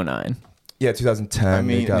since 2009. Yeah, 2010. I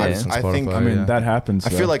mean, they got yeah. us on I think- Spotify, I I mean, yeah. that happens. I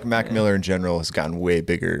though. feel like Mac Miller in general has gotten way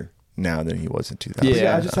bigger now than he was in 2000. Yeah.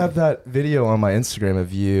 Yeah, I just have that video on my Instagram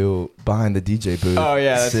of you behind the DJ booth. Oh,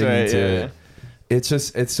 yeah, that's singing right, to yeah. it. It's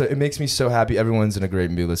just it makes me so happy. Everyone's in a great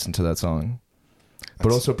mood listening to that song.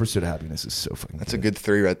 But also, Pursuit of Happiness is so fucking. That's a good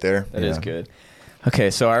 3 right there. That is Yeah. good. Okay,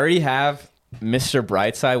 so I already have Mr.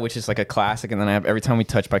 Brightside, which is like a classic, and then I have Every Time We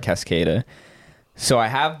Touch by Cascada. So I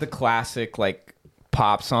have the classic like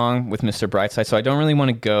pop song with Mr. Brightside, so I don't really want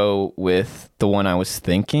to go with the one I was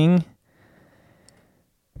thinking.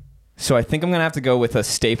 So I think I'm gonna have to go with a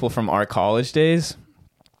staple from our college days.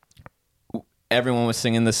 Everyone was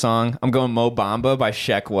singing this song. I'm going Mo Bamba by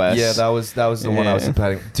Sheck West. Yeah, that was the one I was Yeah.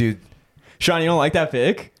 debating. Dude. Sean, you don't like that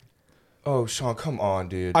pick? Oh, Sean, come on,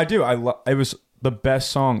 dude. I do. It was the best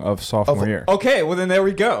song of sophomore year. Okay, well then there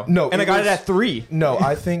we go. No, and I it got was- it at 3. No,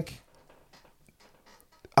 I think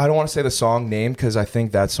I don't want to say the song name because I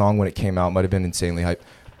think that song when it came out might have been insanely hype.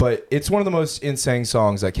 But it's one of the most insane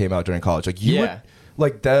songs that came out during college. Like you Yeah. would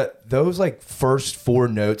like that those like first 4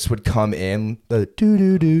 notes would come in the do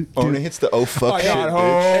do do. Oh, and it hits the oh fuck shit, got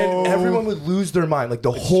bitch. And everyone would lose their mind. Like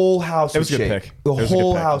the whole house It would was a good shake. pick. The It was a good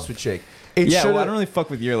whole pick. house would shake. It Yeah, shoulda- well, I don't really fuck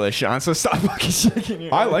with your list, Sean, so stop fucking shaking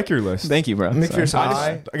your I head. like your list. Thank you, bro. McPherson,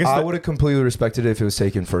 Sorry. I guess I the- would have completely respected it if it was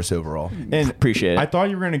taken first overall. And Appreciate it. I thought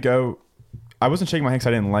you were gonna go. I wasn't shaking my head because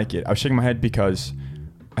I didn't like it. I was shaking my head because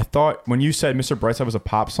I thought when you said Mr. Brightside was a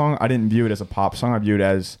pop song, I didn't view it as a pop song. I viewed it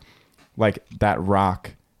as like that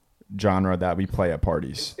rock genre that we play at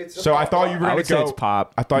parties. It's a So I pop thought rock. you were I gonna would say go. it's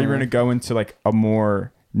pop. I thought you were gonna go into like a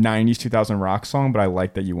more 90s 2000 rock song, but I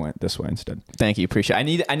like that you went this way instead. Thank you. Appreciate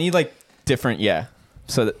it. I need like different, yeah.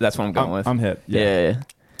 So that's what I'm going with. I'm hit. Yeah.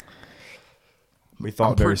 We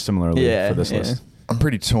thought I'm very pretty- similarly Yeah, for this yeah. list. I'm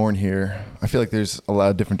pretty torn here. I feel like there's a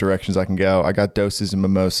lot of different directions I can go. I got Doses and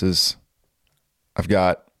Mimosas. I've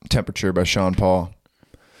got Temperature by Sean Paul.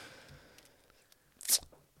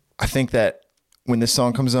 I think that when this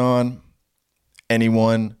song comes on,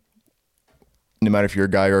 anyone, no matter if you're a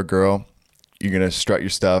guy or a girl, you're going to strut your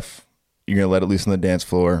stuff. You're going to let it loose on the dance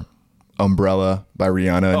floor. Umbrella by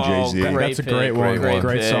Rihanna and Jay-Z. That's a great one.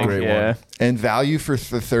 Great song. Great yeah. one. And value for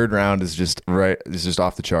the third round is just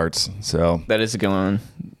off the charts. So That is a good one.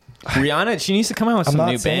 Rihanna, she needs to come out with I'm some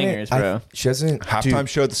not new saying bangers, it. bro. She hasn't halftime dude,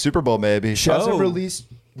 show at the Super Bowl, maybe. She hasn't Oh. released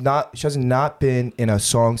she has not been in a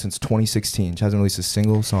song since 2016. She hasn't released a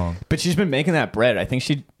single song. But she's been making that bread. I think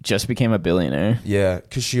she just became a billionaire. Yeah,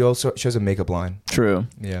 because she has a makeup line. True.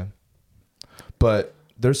 Yeah, but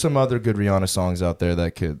there's some other good Rihanna songs out there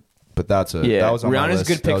that could. But that Yeah. was on my Rihanna's a list.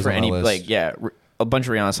 good That pick was for on my any, list. like, yeah. A bunch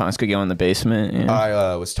of Rihanna songs could go in the basement. Yeah.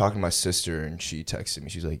 I was talking to my sister and she texted me.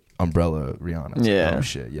 She's like, "Umbrella, Rihanna." I was like, Yeah. oh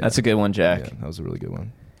shit. Yeah, That's a good one, Jack. Yeah, that was a really good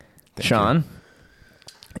one. Thank Sean,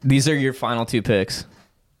 these are your final 2 picks.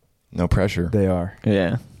 No pressure. They are.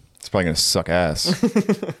 Yeah. It's probably gonna suck ass.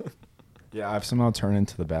 Yeah, I've somehow turned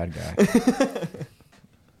into the bad guy.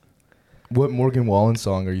 What Morgan Wallen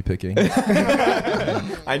song are you picking?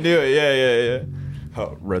 I knew it. Yeah.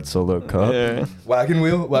 Oh, Red Solo Cup. Yeah. Wagon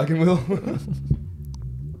Wheel.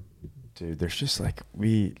 Dude, there's just like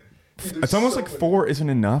it's almost like 4 isn't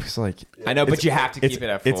enough. It's like I know, but you have to it's- keep it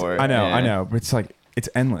at it's- 4. I know, Yeah. I know, but it's like it's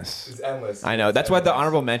endless. It's endless. I know. That's why the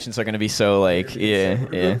honorable mentions are going to be so like, yeah.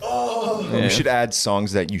 Yeah. We should add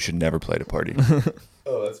songs that you should never play at a party.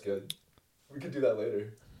 Oh, that's good. We could do that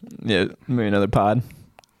later. Yeah, maybe another pod.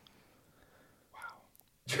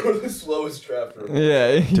 Go to the slowest draft room.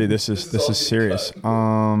 Yeah. Dude, this This is is all serious. being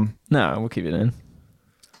No, we'll keep it in.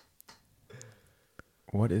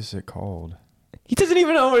 What is it called? He doesn't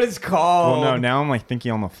even know what it's called. Well, no, now I'm like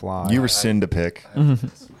thinking on the fly. You rescind a pick. All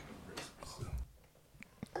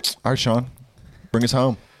right, Sean, bring us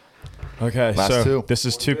home. Okay, Last so two. this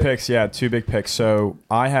is 2 picks. Yeah, 2 big picks. So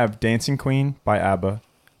I have Dancing Queen by ABBA.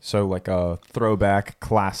 So like a throwback,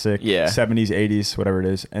 classic, Yeah. 70s, 80s, whatever it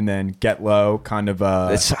is. And then Get Low, kind of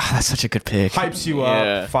That's such a good pick. hypes you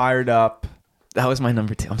Yeah. up, fired up. That was my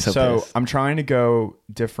number 2. I'm so So pissed. I'm trying to go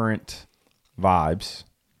different vibes.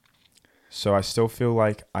 So I still feel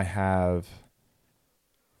like I have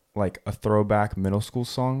like a throwback middle school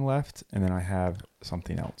song left, and then I have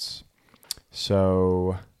something else.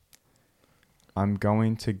 So I'm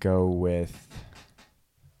going to go with.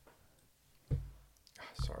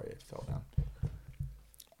 Sorry, it fell down.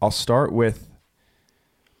 I'll start with.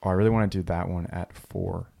 Oh, I really want to do that one at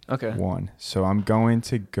 4. Okay. 1. So I'm going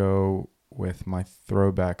to go with my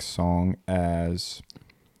throwback song as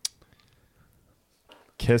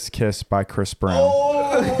Kiss Kiss by Chris Brown.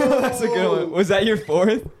 That's a good one. Was that your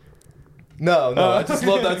 4th? No, I just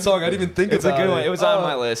love that song. I didn't even think It's a about good it. one. It was on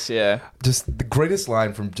my list, yeah. Just the greatest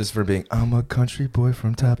line from being, I'm a country boy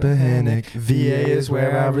from Tappahannock. VA is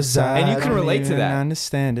where I reside. And you can I don't relate to even that.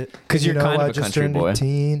 understand it. Because you're You know, kind I of a just country turned boy.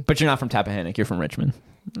 18. But you're not from Tappahannock. You're from Richmond.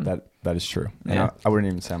 That is true. And Yeah. I wouldn't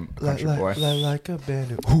even say I'm a country boy. Like a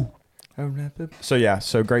bandit. So yeah,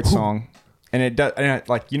 so great song. And it does, and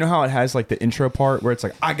like, you know how it has like the intro part where it's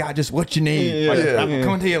like, I got just what you need. Like, Yeah. I'm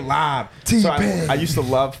coming to you live. T-Pain. So I used to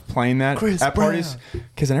love playing that Chris at parties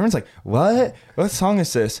because then everyone's like, what song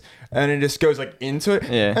is this? And it just goes like into it.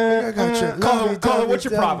 Yeah. I got you. Caller, what's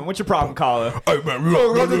your problem? What's your problem, Caller? I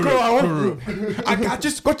got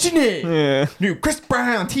just what you need. Yeah. New Chris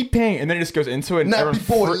Brown, T-Pain. And then it just goes into it. And Not everyone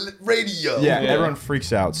before radio. Yeah, Yeah. everyone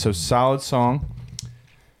freaks out. So solid song.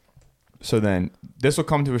 So then this will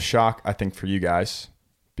come to a shock, I think, for you guys,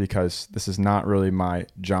 because this is not really my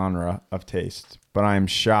genre of taste. But I am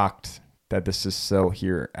shocked that this is still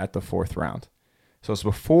here at the 4th round. So it's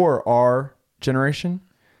before our generation,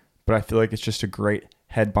 but I feel like it's just a great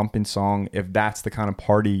head bumping song if that's the kind of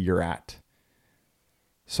party you're at.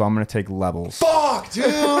 So I'm gonna take Levels. Fuck, dude.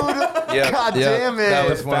 God damn it. That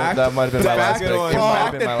was The one. fact- That might have been The my last fact, pick. the It might have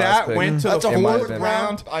fact been that my that last pick. went to That's the a 4th fourth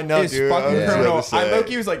round I know, is dude. fucking I was criminal. about to I say.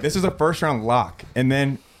 low-key was like, this is a first round lock. And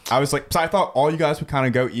then I was like, so I thought all you guys would kind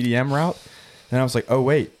of go EDM route. And I was like, oh,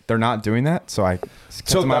 wait, they're not doing that. So I kept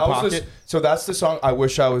it in my pocket. So that's the song I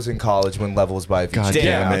wish I was in college when Levels by Avicii. God Damn,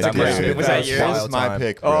 damn it. that's dude. great. Was that yours? That was my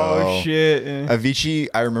pick, bro. Oh, shit. Avicii,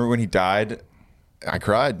 I remember when he died, I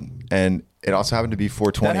cried. And it also happened to be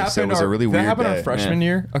 420, so it was a really that weird happened day. our freshman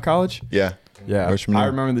year of college. Yeah. Yeah. Freshman I year.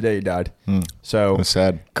 remember the day he died. It So was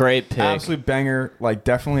sad. Great pick. absolute banger. Like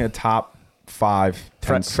definitely a top 5,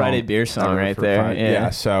 10 song Friday beer song ever right for there. Friday. Yeah. Yeah.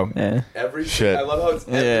 So Yeah. Every Shit. I love how it's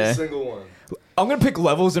every Yeah. single one. I'm going to pick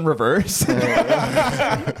Levels in reverse.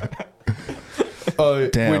 Damn.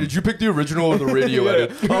 Wait, did you pick the original or the radio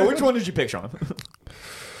edit? Oh, which one did you pick, Sean?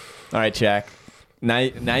 All right, Jack. Now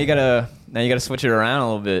you gotta switch it around a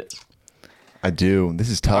little bit. I do. This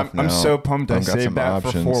is tough I'm now. so pumped I I've got some saved that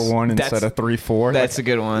options. for 4-1 That's- instead of 3-4. That's a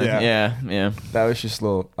good one. Yeah. Yeah. That was just a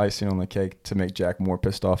little icing on the cake to make Jack more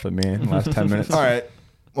pissed off at me in the last 10 minutes. All right.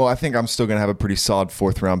 Well, I think I'm still going to have a pretty solid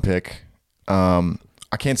 4th round pick.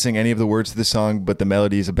 I can't sing any of the words to the song, but the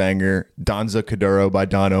melody is a banger. Danza Kuduro by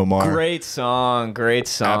Don Omar. Great song. Great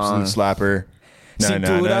song. Absolute slapper.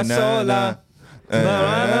 Cintura sola.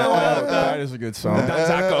 Oh, that is a good song.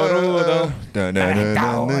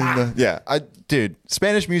 Yeah, dude,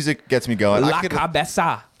 Spanish music gets me going. La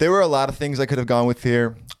cabeza. There were a lot of things I could have gone with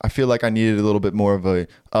here. I feel like I needed a little bit more of a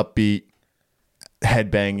upbeat,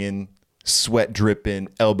 headbanging, sweat dripping,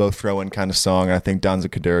 elbow throwing kind of song. And I think Danza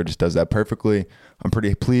Kuduro just does that perfectly. I'm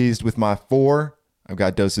pretty pleased with my 4. I've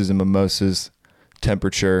got Doses and Mimosas,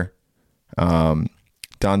 Temperature,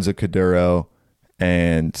 Danza Kuduro,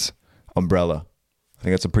 and Umbrella. I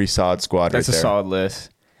think that's a pretty solid squad That's right a there. solid list.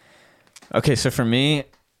 Okay, so for me,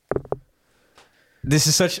 This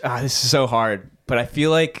is so hard, but I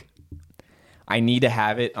feel like I need to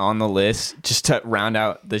have it on the list just to round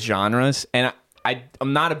out the genres. And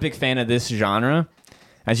I'm not a big fan of this genre.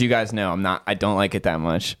 As you guys know, I don't like it that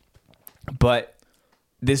much. But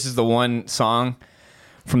this is the one song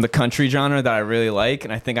from the country genre that I really like,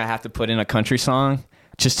 and I think I have to put in a country song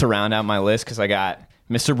just to round out my list because I got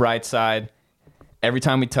Mr. Brightside, Every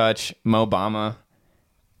Time We Touch, Mo Bamba.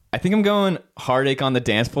 I think I'm going Heartache on the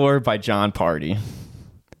Dance Floor by John Party.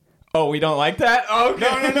 Oh, we don't like that? Oh,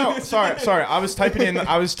 okay. No. Sorry. I was typing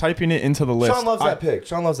it into the list. Sean loves that pick.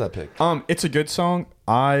 It's a good song.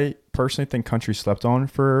 I personally think country slept on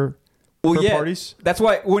for parties. That's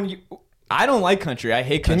why I don't like country. I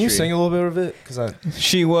hate country. Can you sing a little bit of it?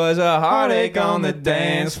 She was a heartache on the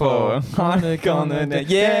dance floor. Heartache on the dance.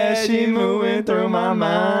 Yeah, she moving through my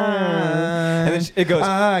mind. And then it goes,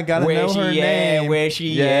 I gotta where know her she name. at? Where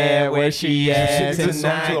she at? Where she at? It's a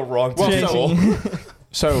song to the wrong Well, people.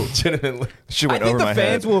 So Legitimately. She I went think over the my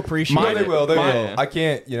fans head. will appreciate No, it. they will. Yeah. I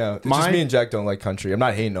can't, it's just me and Jack don't like country. I'm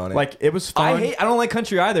not hating on it. like it was fun. I don't like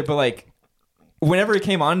country either, but like whenever it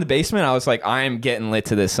came on in the basement, I was like, I am getting lit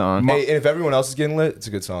to this song. hey, and if everyone else is getting lit, it's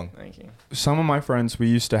a good song. Thank you. Some of my friends, we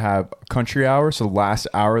used to have country hour, so the last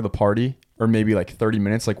hour of the party, or maybe like 30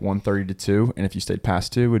 minutes, like 1:30 to 2, and if you stayed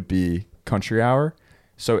past 2, would be country hour.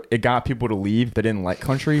 So it got people to leave that didn't like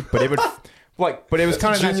country, but it would but it was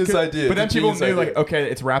kind of a genius idea. But then It's a people genius knew idea. like,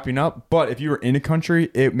 okay, it's wrapping up. But if you were into country,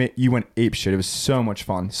 you went ape shit. It was so much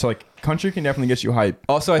fun. So like country can definitely get you hype.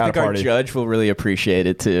 Also, I at think a our party. judge will really appreciate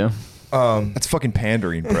it too. That's fucking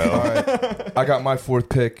pandering, bro. All right. I got my fourth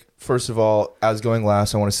pick. First of all, as going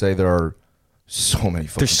last, I want to say there are so many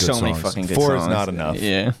fucking There's good so songs. many fucking good 4 songs. is not enough.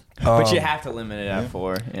 Yeah. But you have to limit it at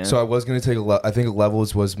 4. Yeah. So I was going to take I think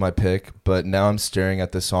Levels was my pick, but now I'm staring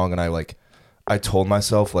at this song and I told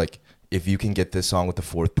myself, like, if you can get this song with the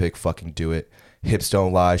 4th pick, fucking do it. Hips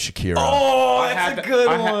Don't Lie, Shakira. oh, I that's had a good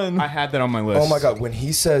I one. I had that on my list. Oh my God. When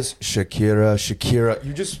he says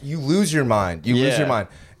Shakira, you lose your mind. You lose Yeah. your mind.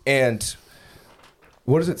 And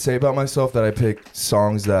what does it say about myself that I pick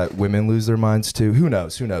songs that women lose their minds to? Who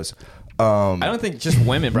knows? I don't think just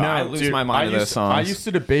women, bro. I lose dude, my mind to those songs. I used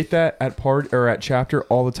to debate that at at chapter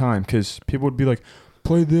all the time because people would be like,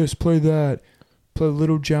 "Play this, play that, play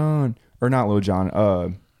Little John or not Little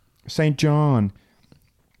John, St. John."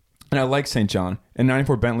 And I like St. John. And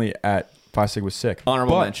 94 Bentley at 5 was sick.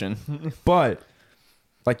 Honorable But- mention. But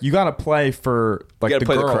like you gotta play for like You gotta the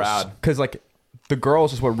play the girls crowd. because like the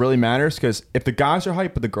girls is what really matters. Because if the guys are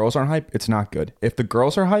hype but the girls aren't hype, it's not good. If the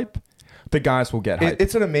girls are hype, the guys will get hype.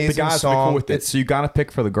 It's an amazing the guys will be song. cool with it. So you gotta pick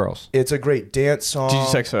for the girls. It's a great dance song. Did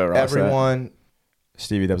you text Ross that? Everyone.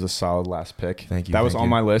 Stevie, that was a solid last pick. Thank you, That was thank on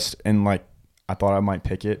you. my list, and like I thought I might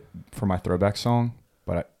pick it for my throwback song,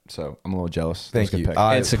 so I'm a little jealous. That was Thank a you. good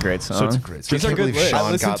pick. It's a great song. So it's a great song. These are good lists. I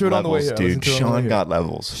Sean listened got to it on the way levels, here. dude. Sean got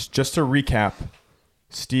levels. Just to recap,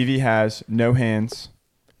 Stevie has No Hands,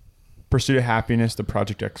 Pursuit of Happiness, the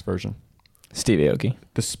Project X version, Steve Aoki.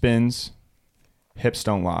 The Spins, Hips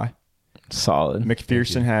Don't Lie. Solid.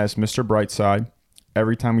 McPherson has Mr. Brightside,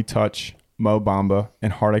 Every Time We Touch, Mo Bamba,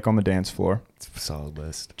 and Heartache on the Dance Floor. It's a solid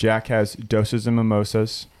list. Jack has Doses and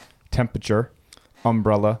Mimosas, Temperature,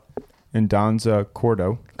 Umbrella, and Danza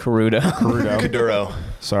Cordo. Caruda. Caduro.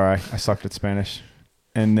 Sorry, I sucked at Spanish.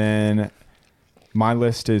 And then my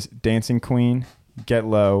list is Dancing Queen, Get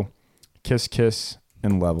Low, Kiss Kiss,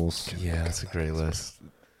 and Levels. Yeah, that's a great list.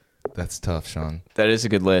 That's tough, Sean. That is a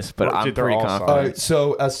good list, but Well, I'm dude, they're pretty all confident. All right,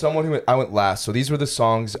 so as someone I went last, so these were the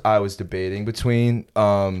songs I was debating between.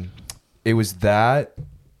 It was that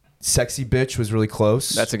Sexy Bitch was really close.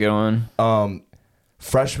 That's a good one.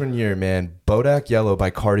 Freshman year, man. Bodak Yellow by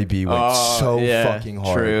Cardi B went so fucking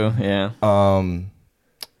hard. True, yeah.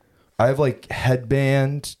 I have like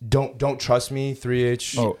Headband, Don't Trust Me,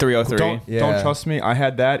 3H. Oh, 303. Don't Yeah. Trust Me. I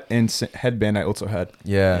had that, and Headband I also had.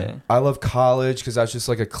 Yeah. I love College because that's just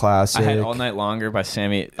like a classic. I had All Night Longer by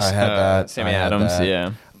Sammy. I had that. Sammy I had Adams. that.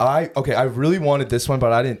 Yeah. I really wanted this one,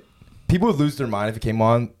 but I didn't. People would lose their mind if it came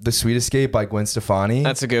on. The Sweet Escape by Gwen Stefani.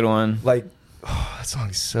 That's a good one. like, that song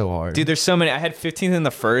is so hard. Dude, there's so many. I had 15th in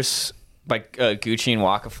the First by Gucci and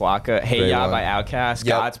Waka Flocka. Hey Great Ya one. by Outkast. Yep.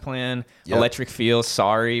 God's Plan. Yep. Electric Feel.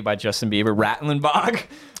 Sorry by Justin Bieber. Rattling Bog.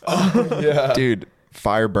 yeah. Dude,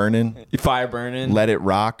 Fire Burning. Fire Burning. Let It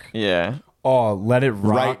Rock. Yeah. Oh, Let It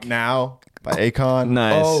Rock. Right Now by Akon.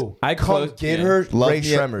 Nice. Oh, I Come close, Get yeah. Her, Love Ray Me-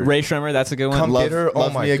 Shremmer. Ray Shremmer. That's a good one. Come Love, Get Her. Oh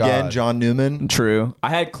Love my Me Again, God. John Newman. True. I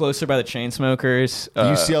had Closer by the Chainsmokers.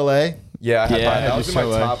 UCLA. Yeah, Yeah, that was in my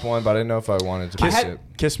UCLA. top one, but I didn't know if I wanted to pick it.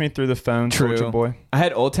 Kiss Me Through the Phone, True. Soulja Boy. I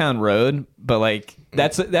had Old Town Road, but like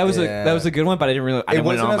that was a good one, but I didn't It want it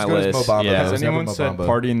wasn't on as my good as list. Mo Bamba, Yeah. though. Has It was never anyone said Mobamba.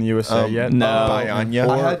 Party in the USA yet? No.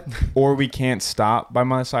 Bayanya. Or, or We Can't Stop by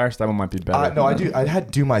Miley Cyrus. That one might be better. No, I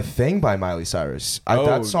had Do My Thing by Miley Cyrus.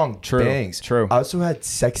 That song true, bangs. true. I also had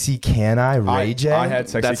Sexy Can I, Ray J. I had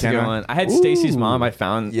Sexy That's a Can good I. one. I had Stacy's Mom. I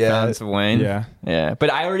found Fountains of Wayne. Yeah. Yeah.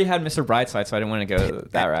 But I already had Mr. Brightside, so I didn't want to go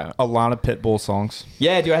that route. A lot of Pitbull songs.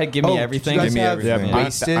 Yeah, dude, I had Give Me Oh, Everything. did you guys Give Me have Everything.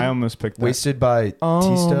 Wasted? I almost picked that. Wasted by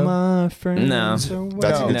Tisto. my friends. No.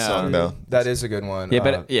 That's a good No. song though. That is a good one. Yeah,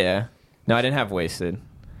 but yeah. No, I didn't have Wasted.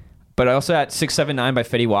 But I also had 679 by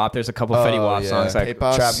Fetty Wap. There's a couple Oh, Fetty Wap yeah. songs. Like,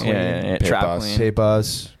 Papers. Trap yeah, Queen. yeah, Papers. Trap Queen. Tape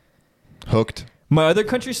Us. Hooked. My other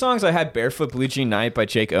country songs, I had Barefoot Blue Jean Night by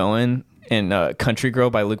Jake Owen and Country Girl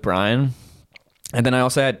by Luke Bryan. And then I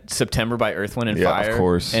also had September by Earth, Wind, and Yeah, Fire. of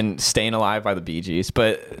course. And Staying Alive by the Bee Gees.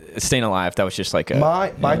 But Staying Alive, that was just like a...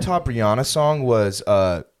 My top Rihanna song was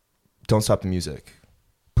Don't Stop the Music.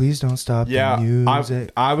 Please don't stop Yeah, the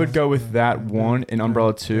music. I would go with that one and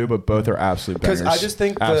Umbrella 2, but both are absolute bangers. Because I just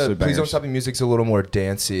think the Absolute Please Don't bangers. Stop the Music's a little more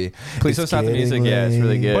dancey. Please Don't It's Stop the Music, getting yeah, it's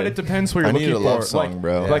really late. good. But it depends what you're I looking need a for. love song, like,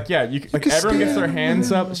 bro. Like, yeah, like everyone gets their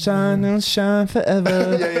hands up. Shine, will shine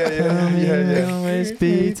forever. yeah. Always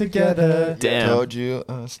be together. Damn. Told you.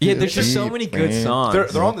 Yeah, there's just so many good songs.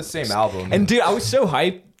 They're on the same album. And dude, I was so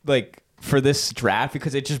hyped like for this draft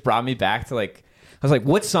because it just brought me back to like I was like,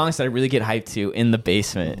 what songs did I really get hyped to in the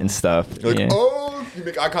basement and stuff? You're like, Yeah. oh, you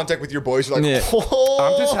make eye contact with your boys. You're like, Yeah. oh.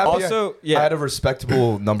 I'm just happy Also, yeah. I had a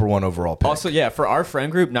respectable number one overall pick. Also, yeah, for our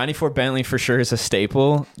friend group, 94 Bentley for sure is a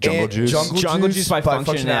staple. Jungle And Juice. Jungle Juice by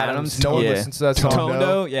Function Adams. No one Yeah. listens to that song.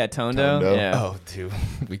 Tondo, yeah, Tondo. Tondo. Yeah. Oh, dude.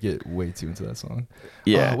 We get way too into that song.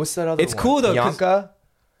 Yeah. What's that other It's one? cool, though, 'cause- Bianca?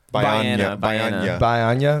 Bayana. By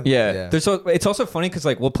Anya? Yeah. It's also funny because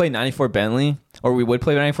like we'll play 94 Bentley, or we would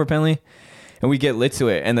play 94 Bentley, and we get lit to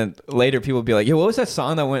it, and then later people would be like, "Yo, what was that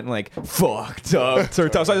song that went like fucked up?" So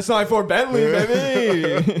it's like it's 94 Bentley,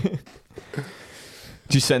 baby.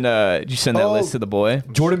 Did you send that list to the boy?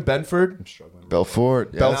 Jordan Benford. Belfort.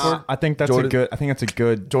 Yeah. Belfort. I think that's Jordan- a good. I think that's a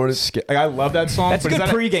good. Jordan- Like, I love that song. That's a but is good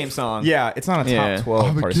that pregame song. Yeah, it's not a top Yeah. 12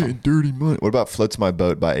 I'm party getting song. dirty money. What about Floats My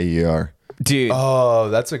Boat by AER? Dude. Oh,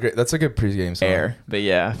 that's a good pregame song. Air, but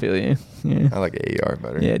yeah, I feel you. Yeah. I like AER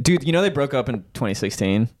better. Yeah, dude, you know they broke up in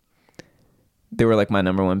 2016. They were like my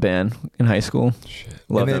number one band in high school. Shit.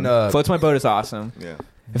 Love And then, them. Floats My Boat is awesome. Yeah.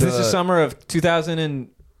 If this is summer of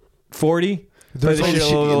 2040, play There's this only shit a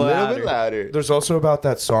shit little, bit louder. louder. There's also about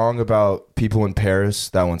that song about people in Paris.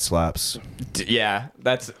 That one slaps. Yeah,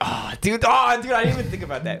 that's dude, I didn't even think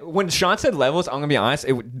about that. When Sean said levels, I'm gonna be honest,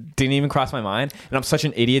 it didn't even cross my mind, and I'm such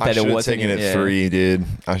an idiot I that should it have wasn't. taken it yeah. 3, dude.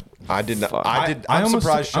 I did not. Fuck. I'm almost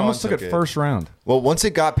surprised took, Sean I almost took took it first round. Well, once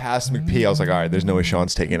it got past McP, I was like, all right, there's no way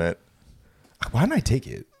Sean's taking it. Why didn't I take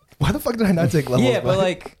it? Why the fuck did I not take levels? Yeah, but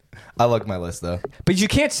like, I like my list though. but you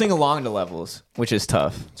can't sing along to levels, which is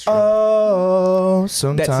tough. Oh,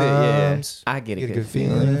 sometimes That's it. Yeah, I get a good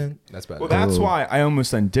feeling. That's bad. Well, that's why I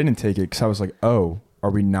almost then didn't take it because I was like, oh,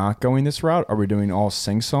 are we not going this route? Are we doing all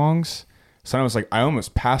sing songs? So I was like, I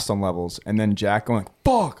almost passed on levels, and then Jack going,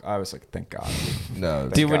 fuck. I was like, thank God. no.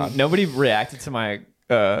 Dude, when God. nobody reacted to my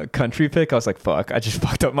country pick, I was like, fuck, I just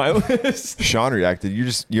fucked up my list. Sean reacted.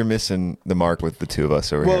 You're missing the mark with the two of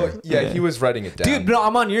us over Well, here. yeah, Yeah. he was writing it down. Dude, no,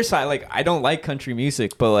 I'm on your side. Like, I don't like country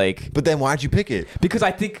music, but like, But then why'd you pick it? because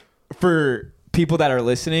I think for people that are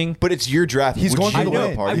listening, But it's your draft. He's Would going you for the want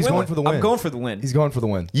win. a party? He's going for the win. I'm going for the win. He's going for the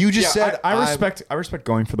win. You just Yeah, said I respect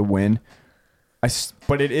going for the win.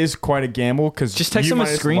 But it is quite a gamble because Just text him a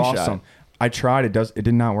screenshot. I tried. It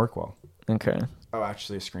did not work well. Okay. Oh,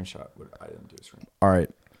 actually, a screenshot. I didn't do a screenshot. All right.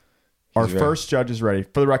 Our He's ready. first judge is ready.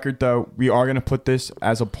 For the record, though, we are going to put this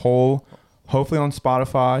as a poll, hopefully on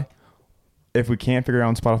Spotify. If we can't figure it out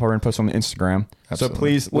on Spotify, we're going to post it on the Instagram. Absolutely. So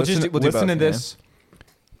please We'll just listen, do- we'll do listen to both, this.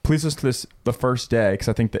 Please listen to this the first day because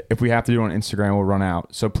I think that if we have to do it on Instagram, we'll run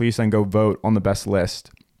out. So please then go vote on the best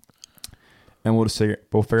list. And we'll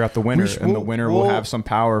figure out the winner, and the winner will have some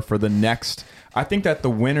power for the next. I think that the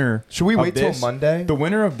winner. Should we of wait till this- Monday? The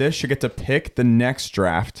winner of this should get to pick the next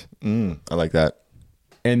draft, I like that.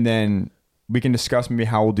 and then we can discuss maybe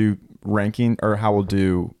how we'll do ranking or how we'll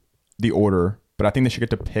do the order. But I think they should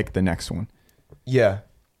get to pick the next one. Yeah.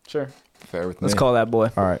 Sure. Fair with me. Let's call that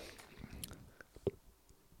boy. All right.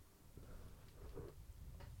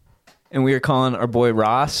 And we are calling our boy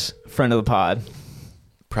Ross, friend of the pod.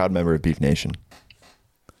 Proud member of Beef Nation.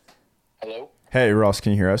 Hello? Hey Ross,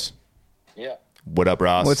 can you hear us? Yeah. What up,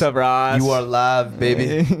 Ross? What's up, Ross? You are live,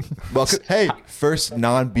 baby. Welcome. Hey, first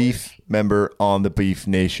non-beef member on the Beef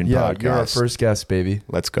Nation Yeah, podcast. you're our first guest, baby.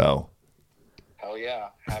 Let's go.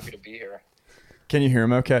 Happy to be here. Can you hear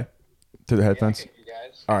him okay? Through the headphones? Yeah, you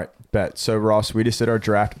guys. All right, bet. So, Ross, we just did our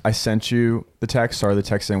draft. I sent you the text. Sorry, the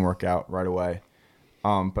text didn't work out right away.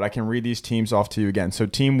 But I can read these teams off to you again. So,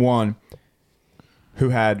 team 1, who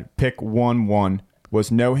had pick 1-1,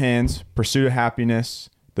 was No Hands, Pursuit of Happiness,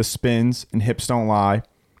 The Spins, and Hips Don't Lie.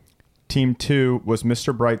 Team 2 was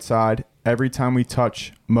Mr. Brightside, Every Time We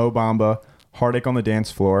Touch, Mo Bamba, Heartache on the Dance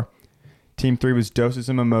Floor. Team 3 was Doses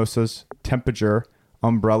and Mimosas, Temperature,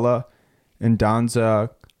 Umbrella, and Danza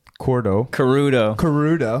Carudo.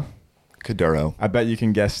 Caduro. I bet you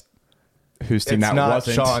can guess whose team It's that not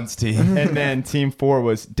wasn't. Sean's team. And then team 4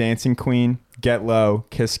 was Dancing Queen, Get Low,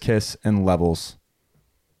 Kiss Kiss, and Levels.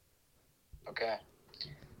 Okay.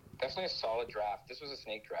 Definitely a solid draft. This was a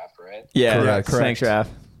snake draft, right? Yeah, Correct. thanks, Raph.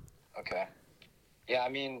 Okay. Yeah, I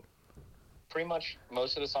mean, pretty much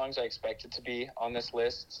most of the songs I expected to be on this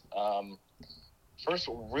list. First,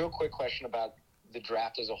 real quick question about the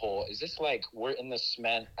draft as a whole. Is this like we're in the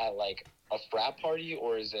cement at like a frat party,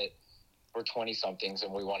 or is it we're 20-somethings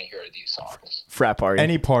and we want to hear these songs? Frat party.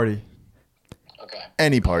 Any party. Okay.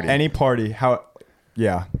 Any party. Any party. How?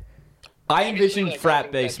 Yeah. I Obviously, envisioned like, I frat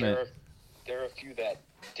think that basement. There are a few that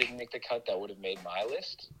didn't make the cut that would have made my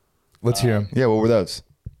list. Let's hear him. Yeah, what were those?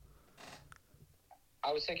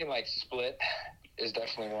 I was thinking like Split is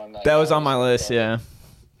definitely one That was on my list, yeah.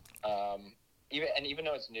 Even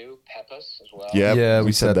though it's new, Peppers as well. Yeah, Yeah,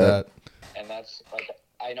 we said that. And that's like,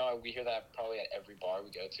 I know we hear that probably at every bar we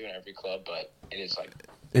go to and every club, but it is like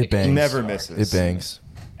It bangs. Never misses. It bangs.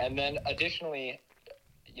 And then additionally,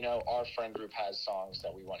 you know, our friend group has songs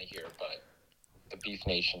that we want to hear, but the Beef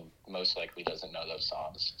Nation most likely doesn't know those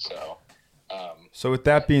songs. So So with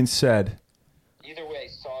that being said, either way,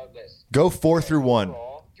 solid list. Go 4 through 1.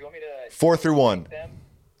 Overall, do you want me to 4 through 1. rank them?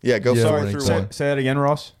 Yeah, go Yeah, 4 rank through them. 1. say that again,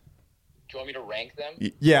 Ross. Do you want me to rank them?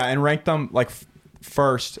 Yeah, and rank them like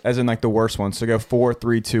first, as in like the worst one. So go 4,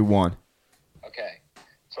 3, 2, 1. Okay.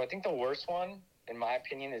 So I think the worst one, in my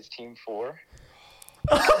opinion, is Team 4.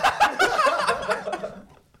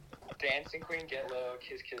 Dancing Queen, Get Low,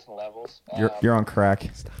 Kiss Kiss, and Levels. You're on crack.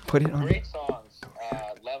 Put it on. Great songs.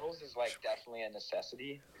 Levels is like definitely a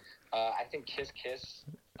necessity. I think Kiss Kiss,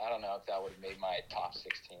 I don't know if that would have made my top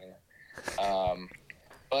 16.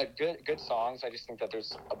 But good songs. I just think that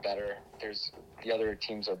the other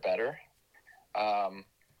teams are better. And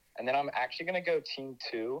then I'm actually going to go Team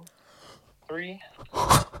 2, 3.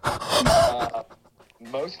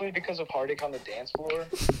 Mostly because of Heartache on the Dance Floor.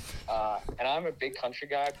 And I'm a big country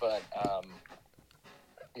guy, but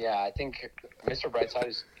yeah, I think Mr. Brightside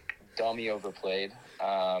is dummy overplayed.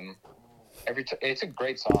 It's a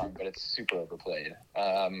great song, but it's super overplayed.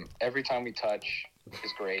 Every Time We Touch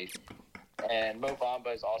is great. And Mo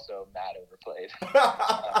Bamba is also mad overplayed.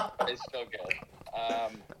 It's still good.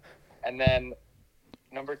 And then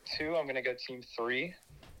number 2, I'm going to go Team 3.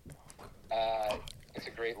 It's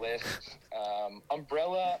a great list.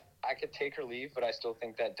 Umbrella, I could take or leave, but I still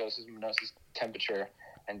think that Doses, Mimosas, Temperature,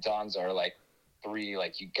 and Dons are like 3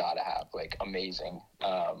 like you gotta have, like amazing.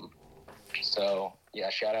 So yeah,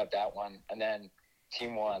 shout out that one. And then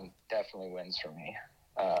Team 1 definitely wins for me.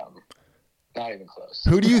 Not even close.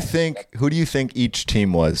 Who do you think each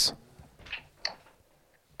team was?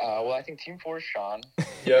 Well, I think Team 4 is Sean.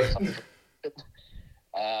 Yep.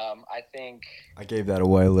 I think I gave that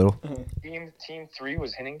away a little. Team 3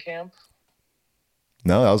 was Hinnenkamp.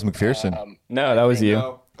 No, that was McPherson. No, that was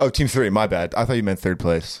you. Oh, Team 3. My bad. I thought you meant third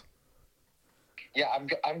place. Yeah,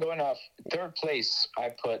 I'm going off third place. I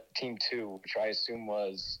put Team 2, which I assume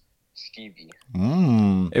was Stevie.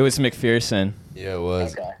 It was McPherson. Yeah, it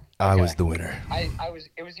was. Okay. I Okay. was the winner.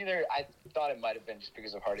 It was either, I thought it might have been just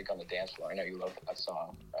because of Heartache on the Dance Floor. I know you love that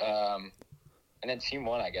song. And then Team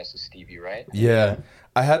 1, I guess, is Stevie, right? Yeah.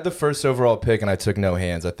 I had the first overall pick and I took No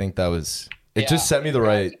Hands. I think that was it. Yeah, Just set me in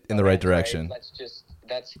the right direction.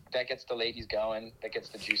 That gets the ladies going. That gets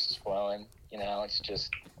the juices flowing. You know, it's just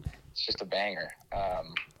a banger.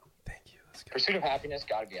 Thank you. Let's go. Pursuit of Happiness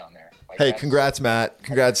got to be on there. Like, Hey, that's- congrats, Matt.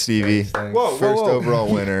 Congrats, Stevie. Thanks. Whoa, First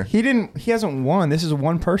overall winner. He hasn't won. This is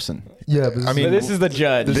one person. Yeah, but I mean, But this is the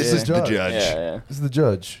judge. This yeah. is the judge. Yeah. this is the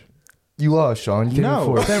judge. You lost, Sean. You came in No.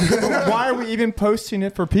 fourth. Then why are we even posting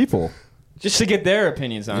it for people? Just to get their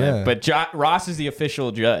opinions on Yeah. it. But Ross is the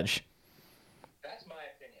official judge. That's my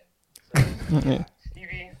opinion.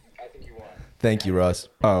 Stevie, I think you won. Thank you, Ross.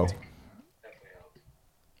 Oh, Definitely helped.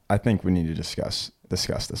 I think we need to discuss this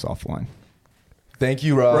offline. Thank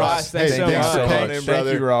you, Ross. Ross, thanks so thanks much. for calling Thank in,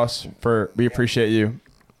 brother. you, Ross. We appreciate you.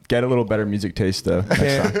 Get a little better music taste though.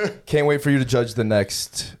 Can't wait for you to judge the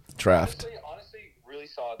next draft. Honestly, really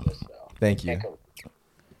solid list though. Thank you. Can't go-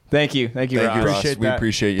 Thank you. Thank you, Thank you, Ross. Ross. We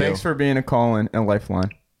appreciate you. Thanks for being a call-in and lifeline.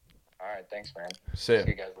 Thanks, man. See ya. See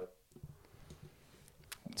you guys later.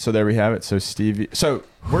 So there we have it. So Stevie. So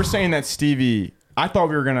we're saying that Stevie. I thought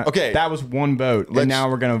we were gonna. Okay. That was one vote, Let's- and now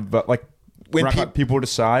we're gonna vote. Like When wrap up, people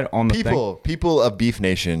decide on the People of Beef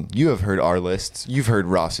Nation, you have heard our lists. You've heard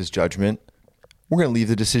Ross's judgment. We're going to leave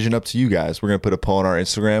the decision up to you guys. We're going to put a poll on our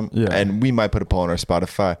Instagram, and we might put a poll on our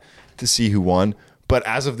Spotify to see who won. But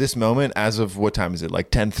as of this moment, as of what time is it?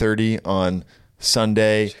 Like 10:30 on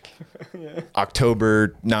Sunday,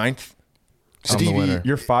 October 9th. I'm the winner. thing.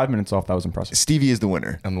 You're 5 minutes off. That was impressive. Stevie is the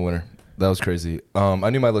winner. I'm the winner. That was crazy. I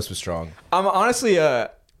knew my list was strong. I'm honestly,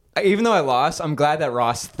 even though I lost, I'm glad that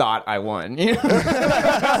Ross thought I won. You know?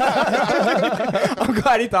 I'm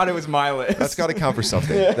glad he thought it was my list. That's got to count for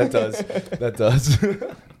something. That does. That does.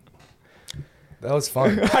 That was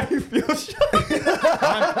fun. How do you feel, Sean?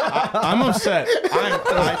 I'm upset. I'm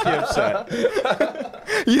highly upset.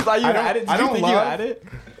 You thought you I don't- had it? Did I you don't think you love- had it?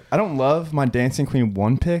 I don't love my Dancing Queen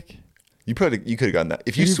 1 pick. You could have gotten that.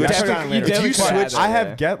 If you You switched, definitely- if definitely you could have switched, had I that. have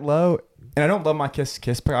Yeah. Get Low, and I don't love my Kiss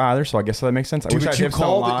Kiss pick either. So I guess that makes sense. I wish I had you Hips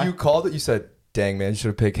Don't Lie. You called it. You said, "Dang man, you should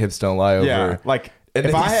have picked Hips Don't Lie over." Yeah, like and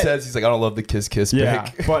if then I he had, says, "He's like, I don't love the Kiss Kiss yeah,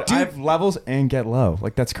 pick." but I have Levels and Get Low.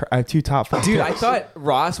 Like that's I have 2 top 5. Dude, I thought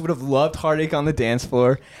Ross would have loved Heartache on the Dance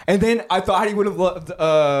Floor, and then I thought he would have loved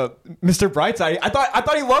Mr. Brightside. I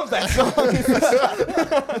thought he loved that song.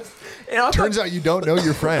 And I was turns out you don't know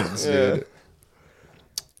your friends, dude.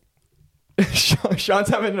 Sean's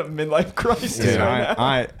having a midlife crisis. Dude, right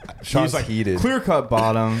now. Sean's he's like heated. clear cut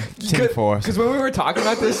bottom, team force. Because when we were talking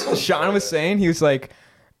about this, Sean was saying he was like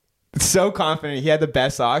so confident he had the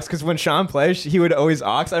best ox. Because when Sean pledged, he would always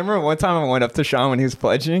ox. I remember one time I went up to Sean when he was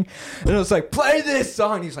pledging, and I was like, "Play this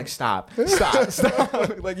song." And he's like, "Stop, stop."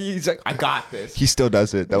 Like he's like, "I got this." He still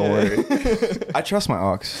does it. Don't worry. I trust my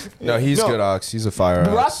ox. No, he's No. good ox. He's a fire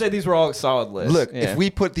Ross ox. said these were all solid lists. Look, Yeah. if we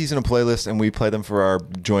put these in a playlist and we play them for our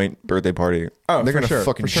joint birthday party, Oh, they're for gonna sure,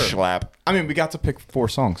 fucking for sure. slap. I mean, we got to pick 4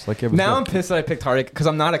 songs. Like it was Now good. I'm pissed that I picked Heartache because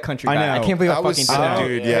I'm not a country I guy. I know. can't believe I I was fucking so- did that.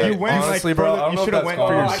 dude, yeah. You went Honestly, like bro, further- I don't you know should if have that's went gone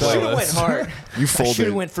for on I my should yourself. have went playlist. hard. You I should have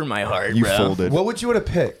folded. went for my heart, You bro. folded. What would you would have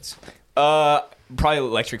picked? Probably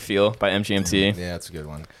Electric Feel by MGMT. Yeah, that's a good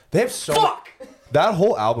one. They have so that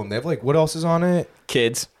whole album. They have like what else is on it?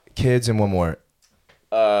 Kids. Kids and one more.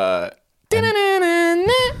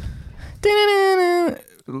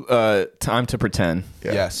 Time to Pretend.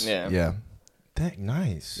 Yeah. Yes. Yeah. Yeah. Dang,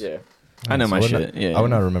 nice. Yeah. I know my I would shit. not- Yeah. I would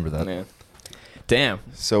not remember that. Yeah. Damn.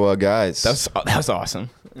 So, guys, That was awesome.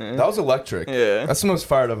 That was electric. Yeah. That's the most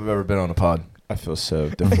fired up I've ever been on a pod. I feel so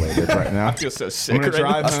deflated right now. I feel so sick I'm gonna right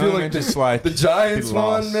drive now. I feel home like and just like The Giants be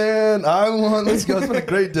lost. won, man. I won. Let's go. It's been a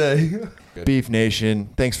great day. Beef Nation,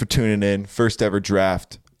 thanks for tuning in. First ever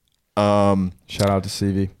draft. Shout out to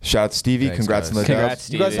CV. Shout out to Stevie. Thanks, Congrats guys. on the Congrats,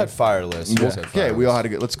 dub. You guys Stevie. had fire lists. You guys had fire Okay, we all lists. had to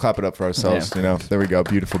get. Let's clap it up for ourselves. Yeah. You know, there we go.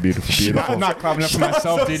 Beautiful, beautiful, beautiful. I'm not clapping up for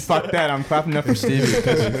myself, dude. Fuck that. I'm clapping up for Stevie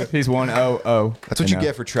because he's 1-0-0. That's what you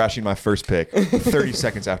get for trashing my first pick 30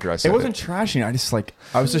 seconds after I said It wasn't trashing.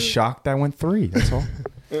 I was just shocked that I went 3. That's all.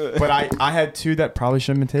 But I had 2 that probably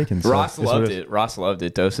shouldn't have been taken. So Ross it's what loved is. it. Ross loved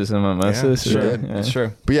it. Doses and mimosas. Yeah, sure Yeah. did. Yeah. It's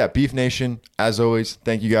true. But yeah, Beef Nation, as always,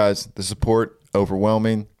 thank you guys. The support,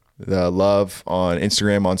 overwhelming. The love on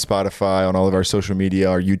Instagram, on Spotify, on all of our social media,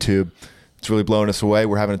 our YouTube. It's really blowing us away.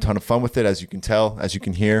 We're having a ton of fun with it, as you can tell, as you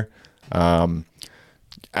can hear.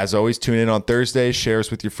 As always, tune in on Thursdays, share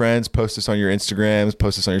us with your friends, post us on your Instagrams,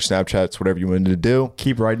 post us on your Snapchats, whatever you wanted to do.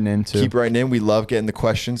 Keep writing in too. Keep writing in. We love getting the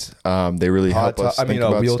questions. They really help us. think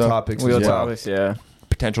about wheel stuff. topics. Wheel as well. topics, yeah.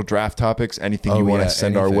 Potential draft topics, anything Oh, you want to yeah,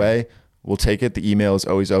 send our anything. way, we'll take it. The email is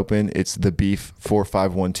always open. It's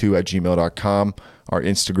thebeef4512@gmail.com. Our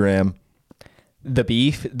Instagram. The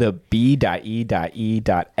beef, the B.E.E.F.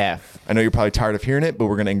 I know you're probably tired of hearing it, but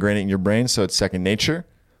we're going to ingrain it in your brain so it's second nature.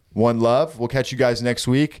 One love. We'll catch you guys next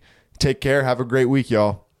week. Take care. Have a great week,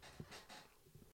 y'all.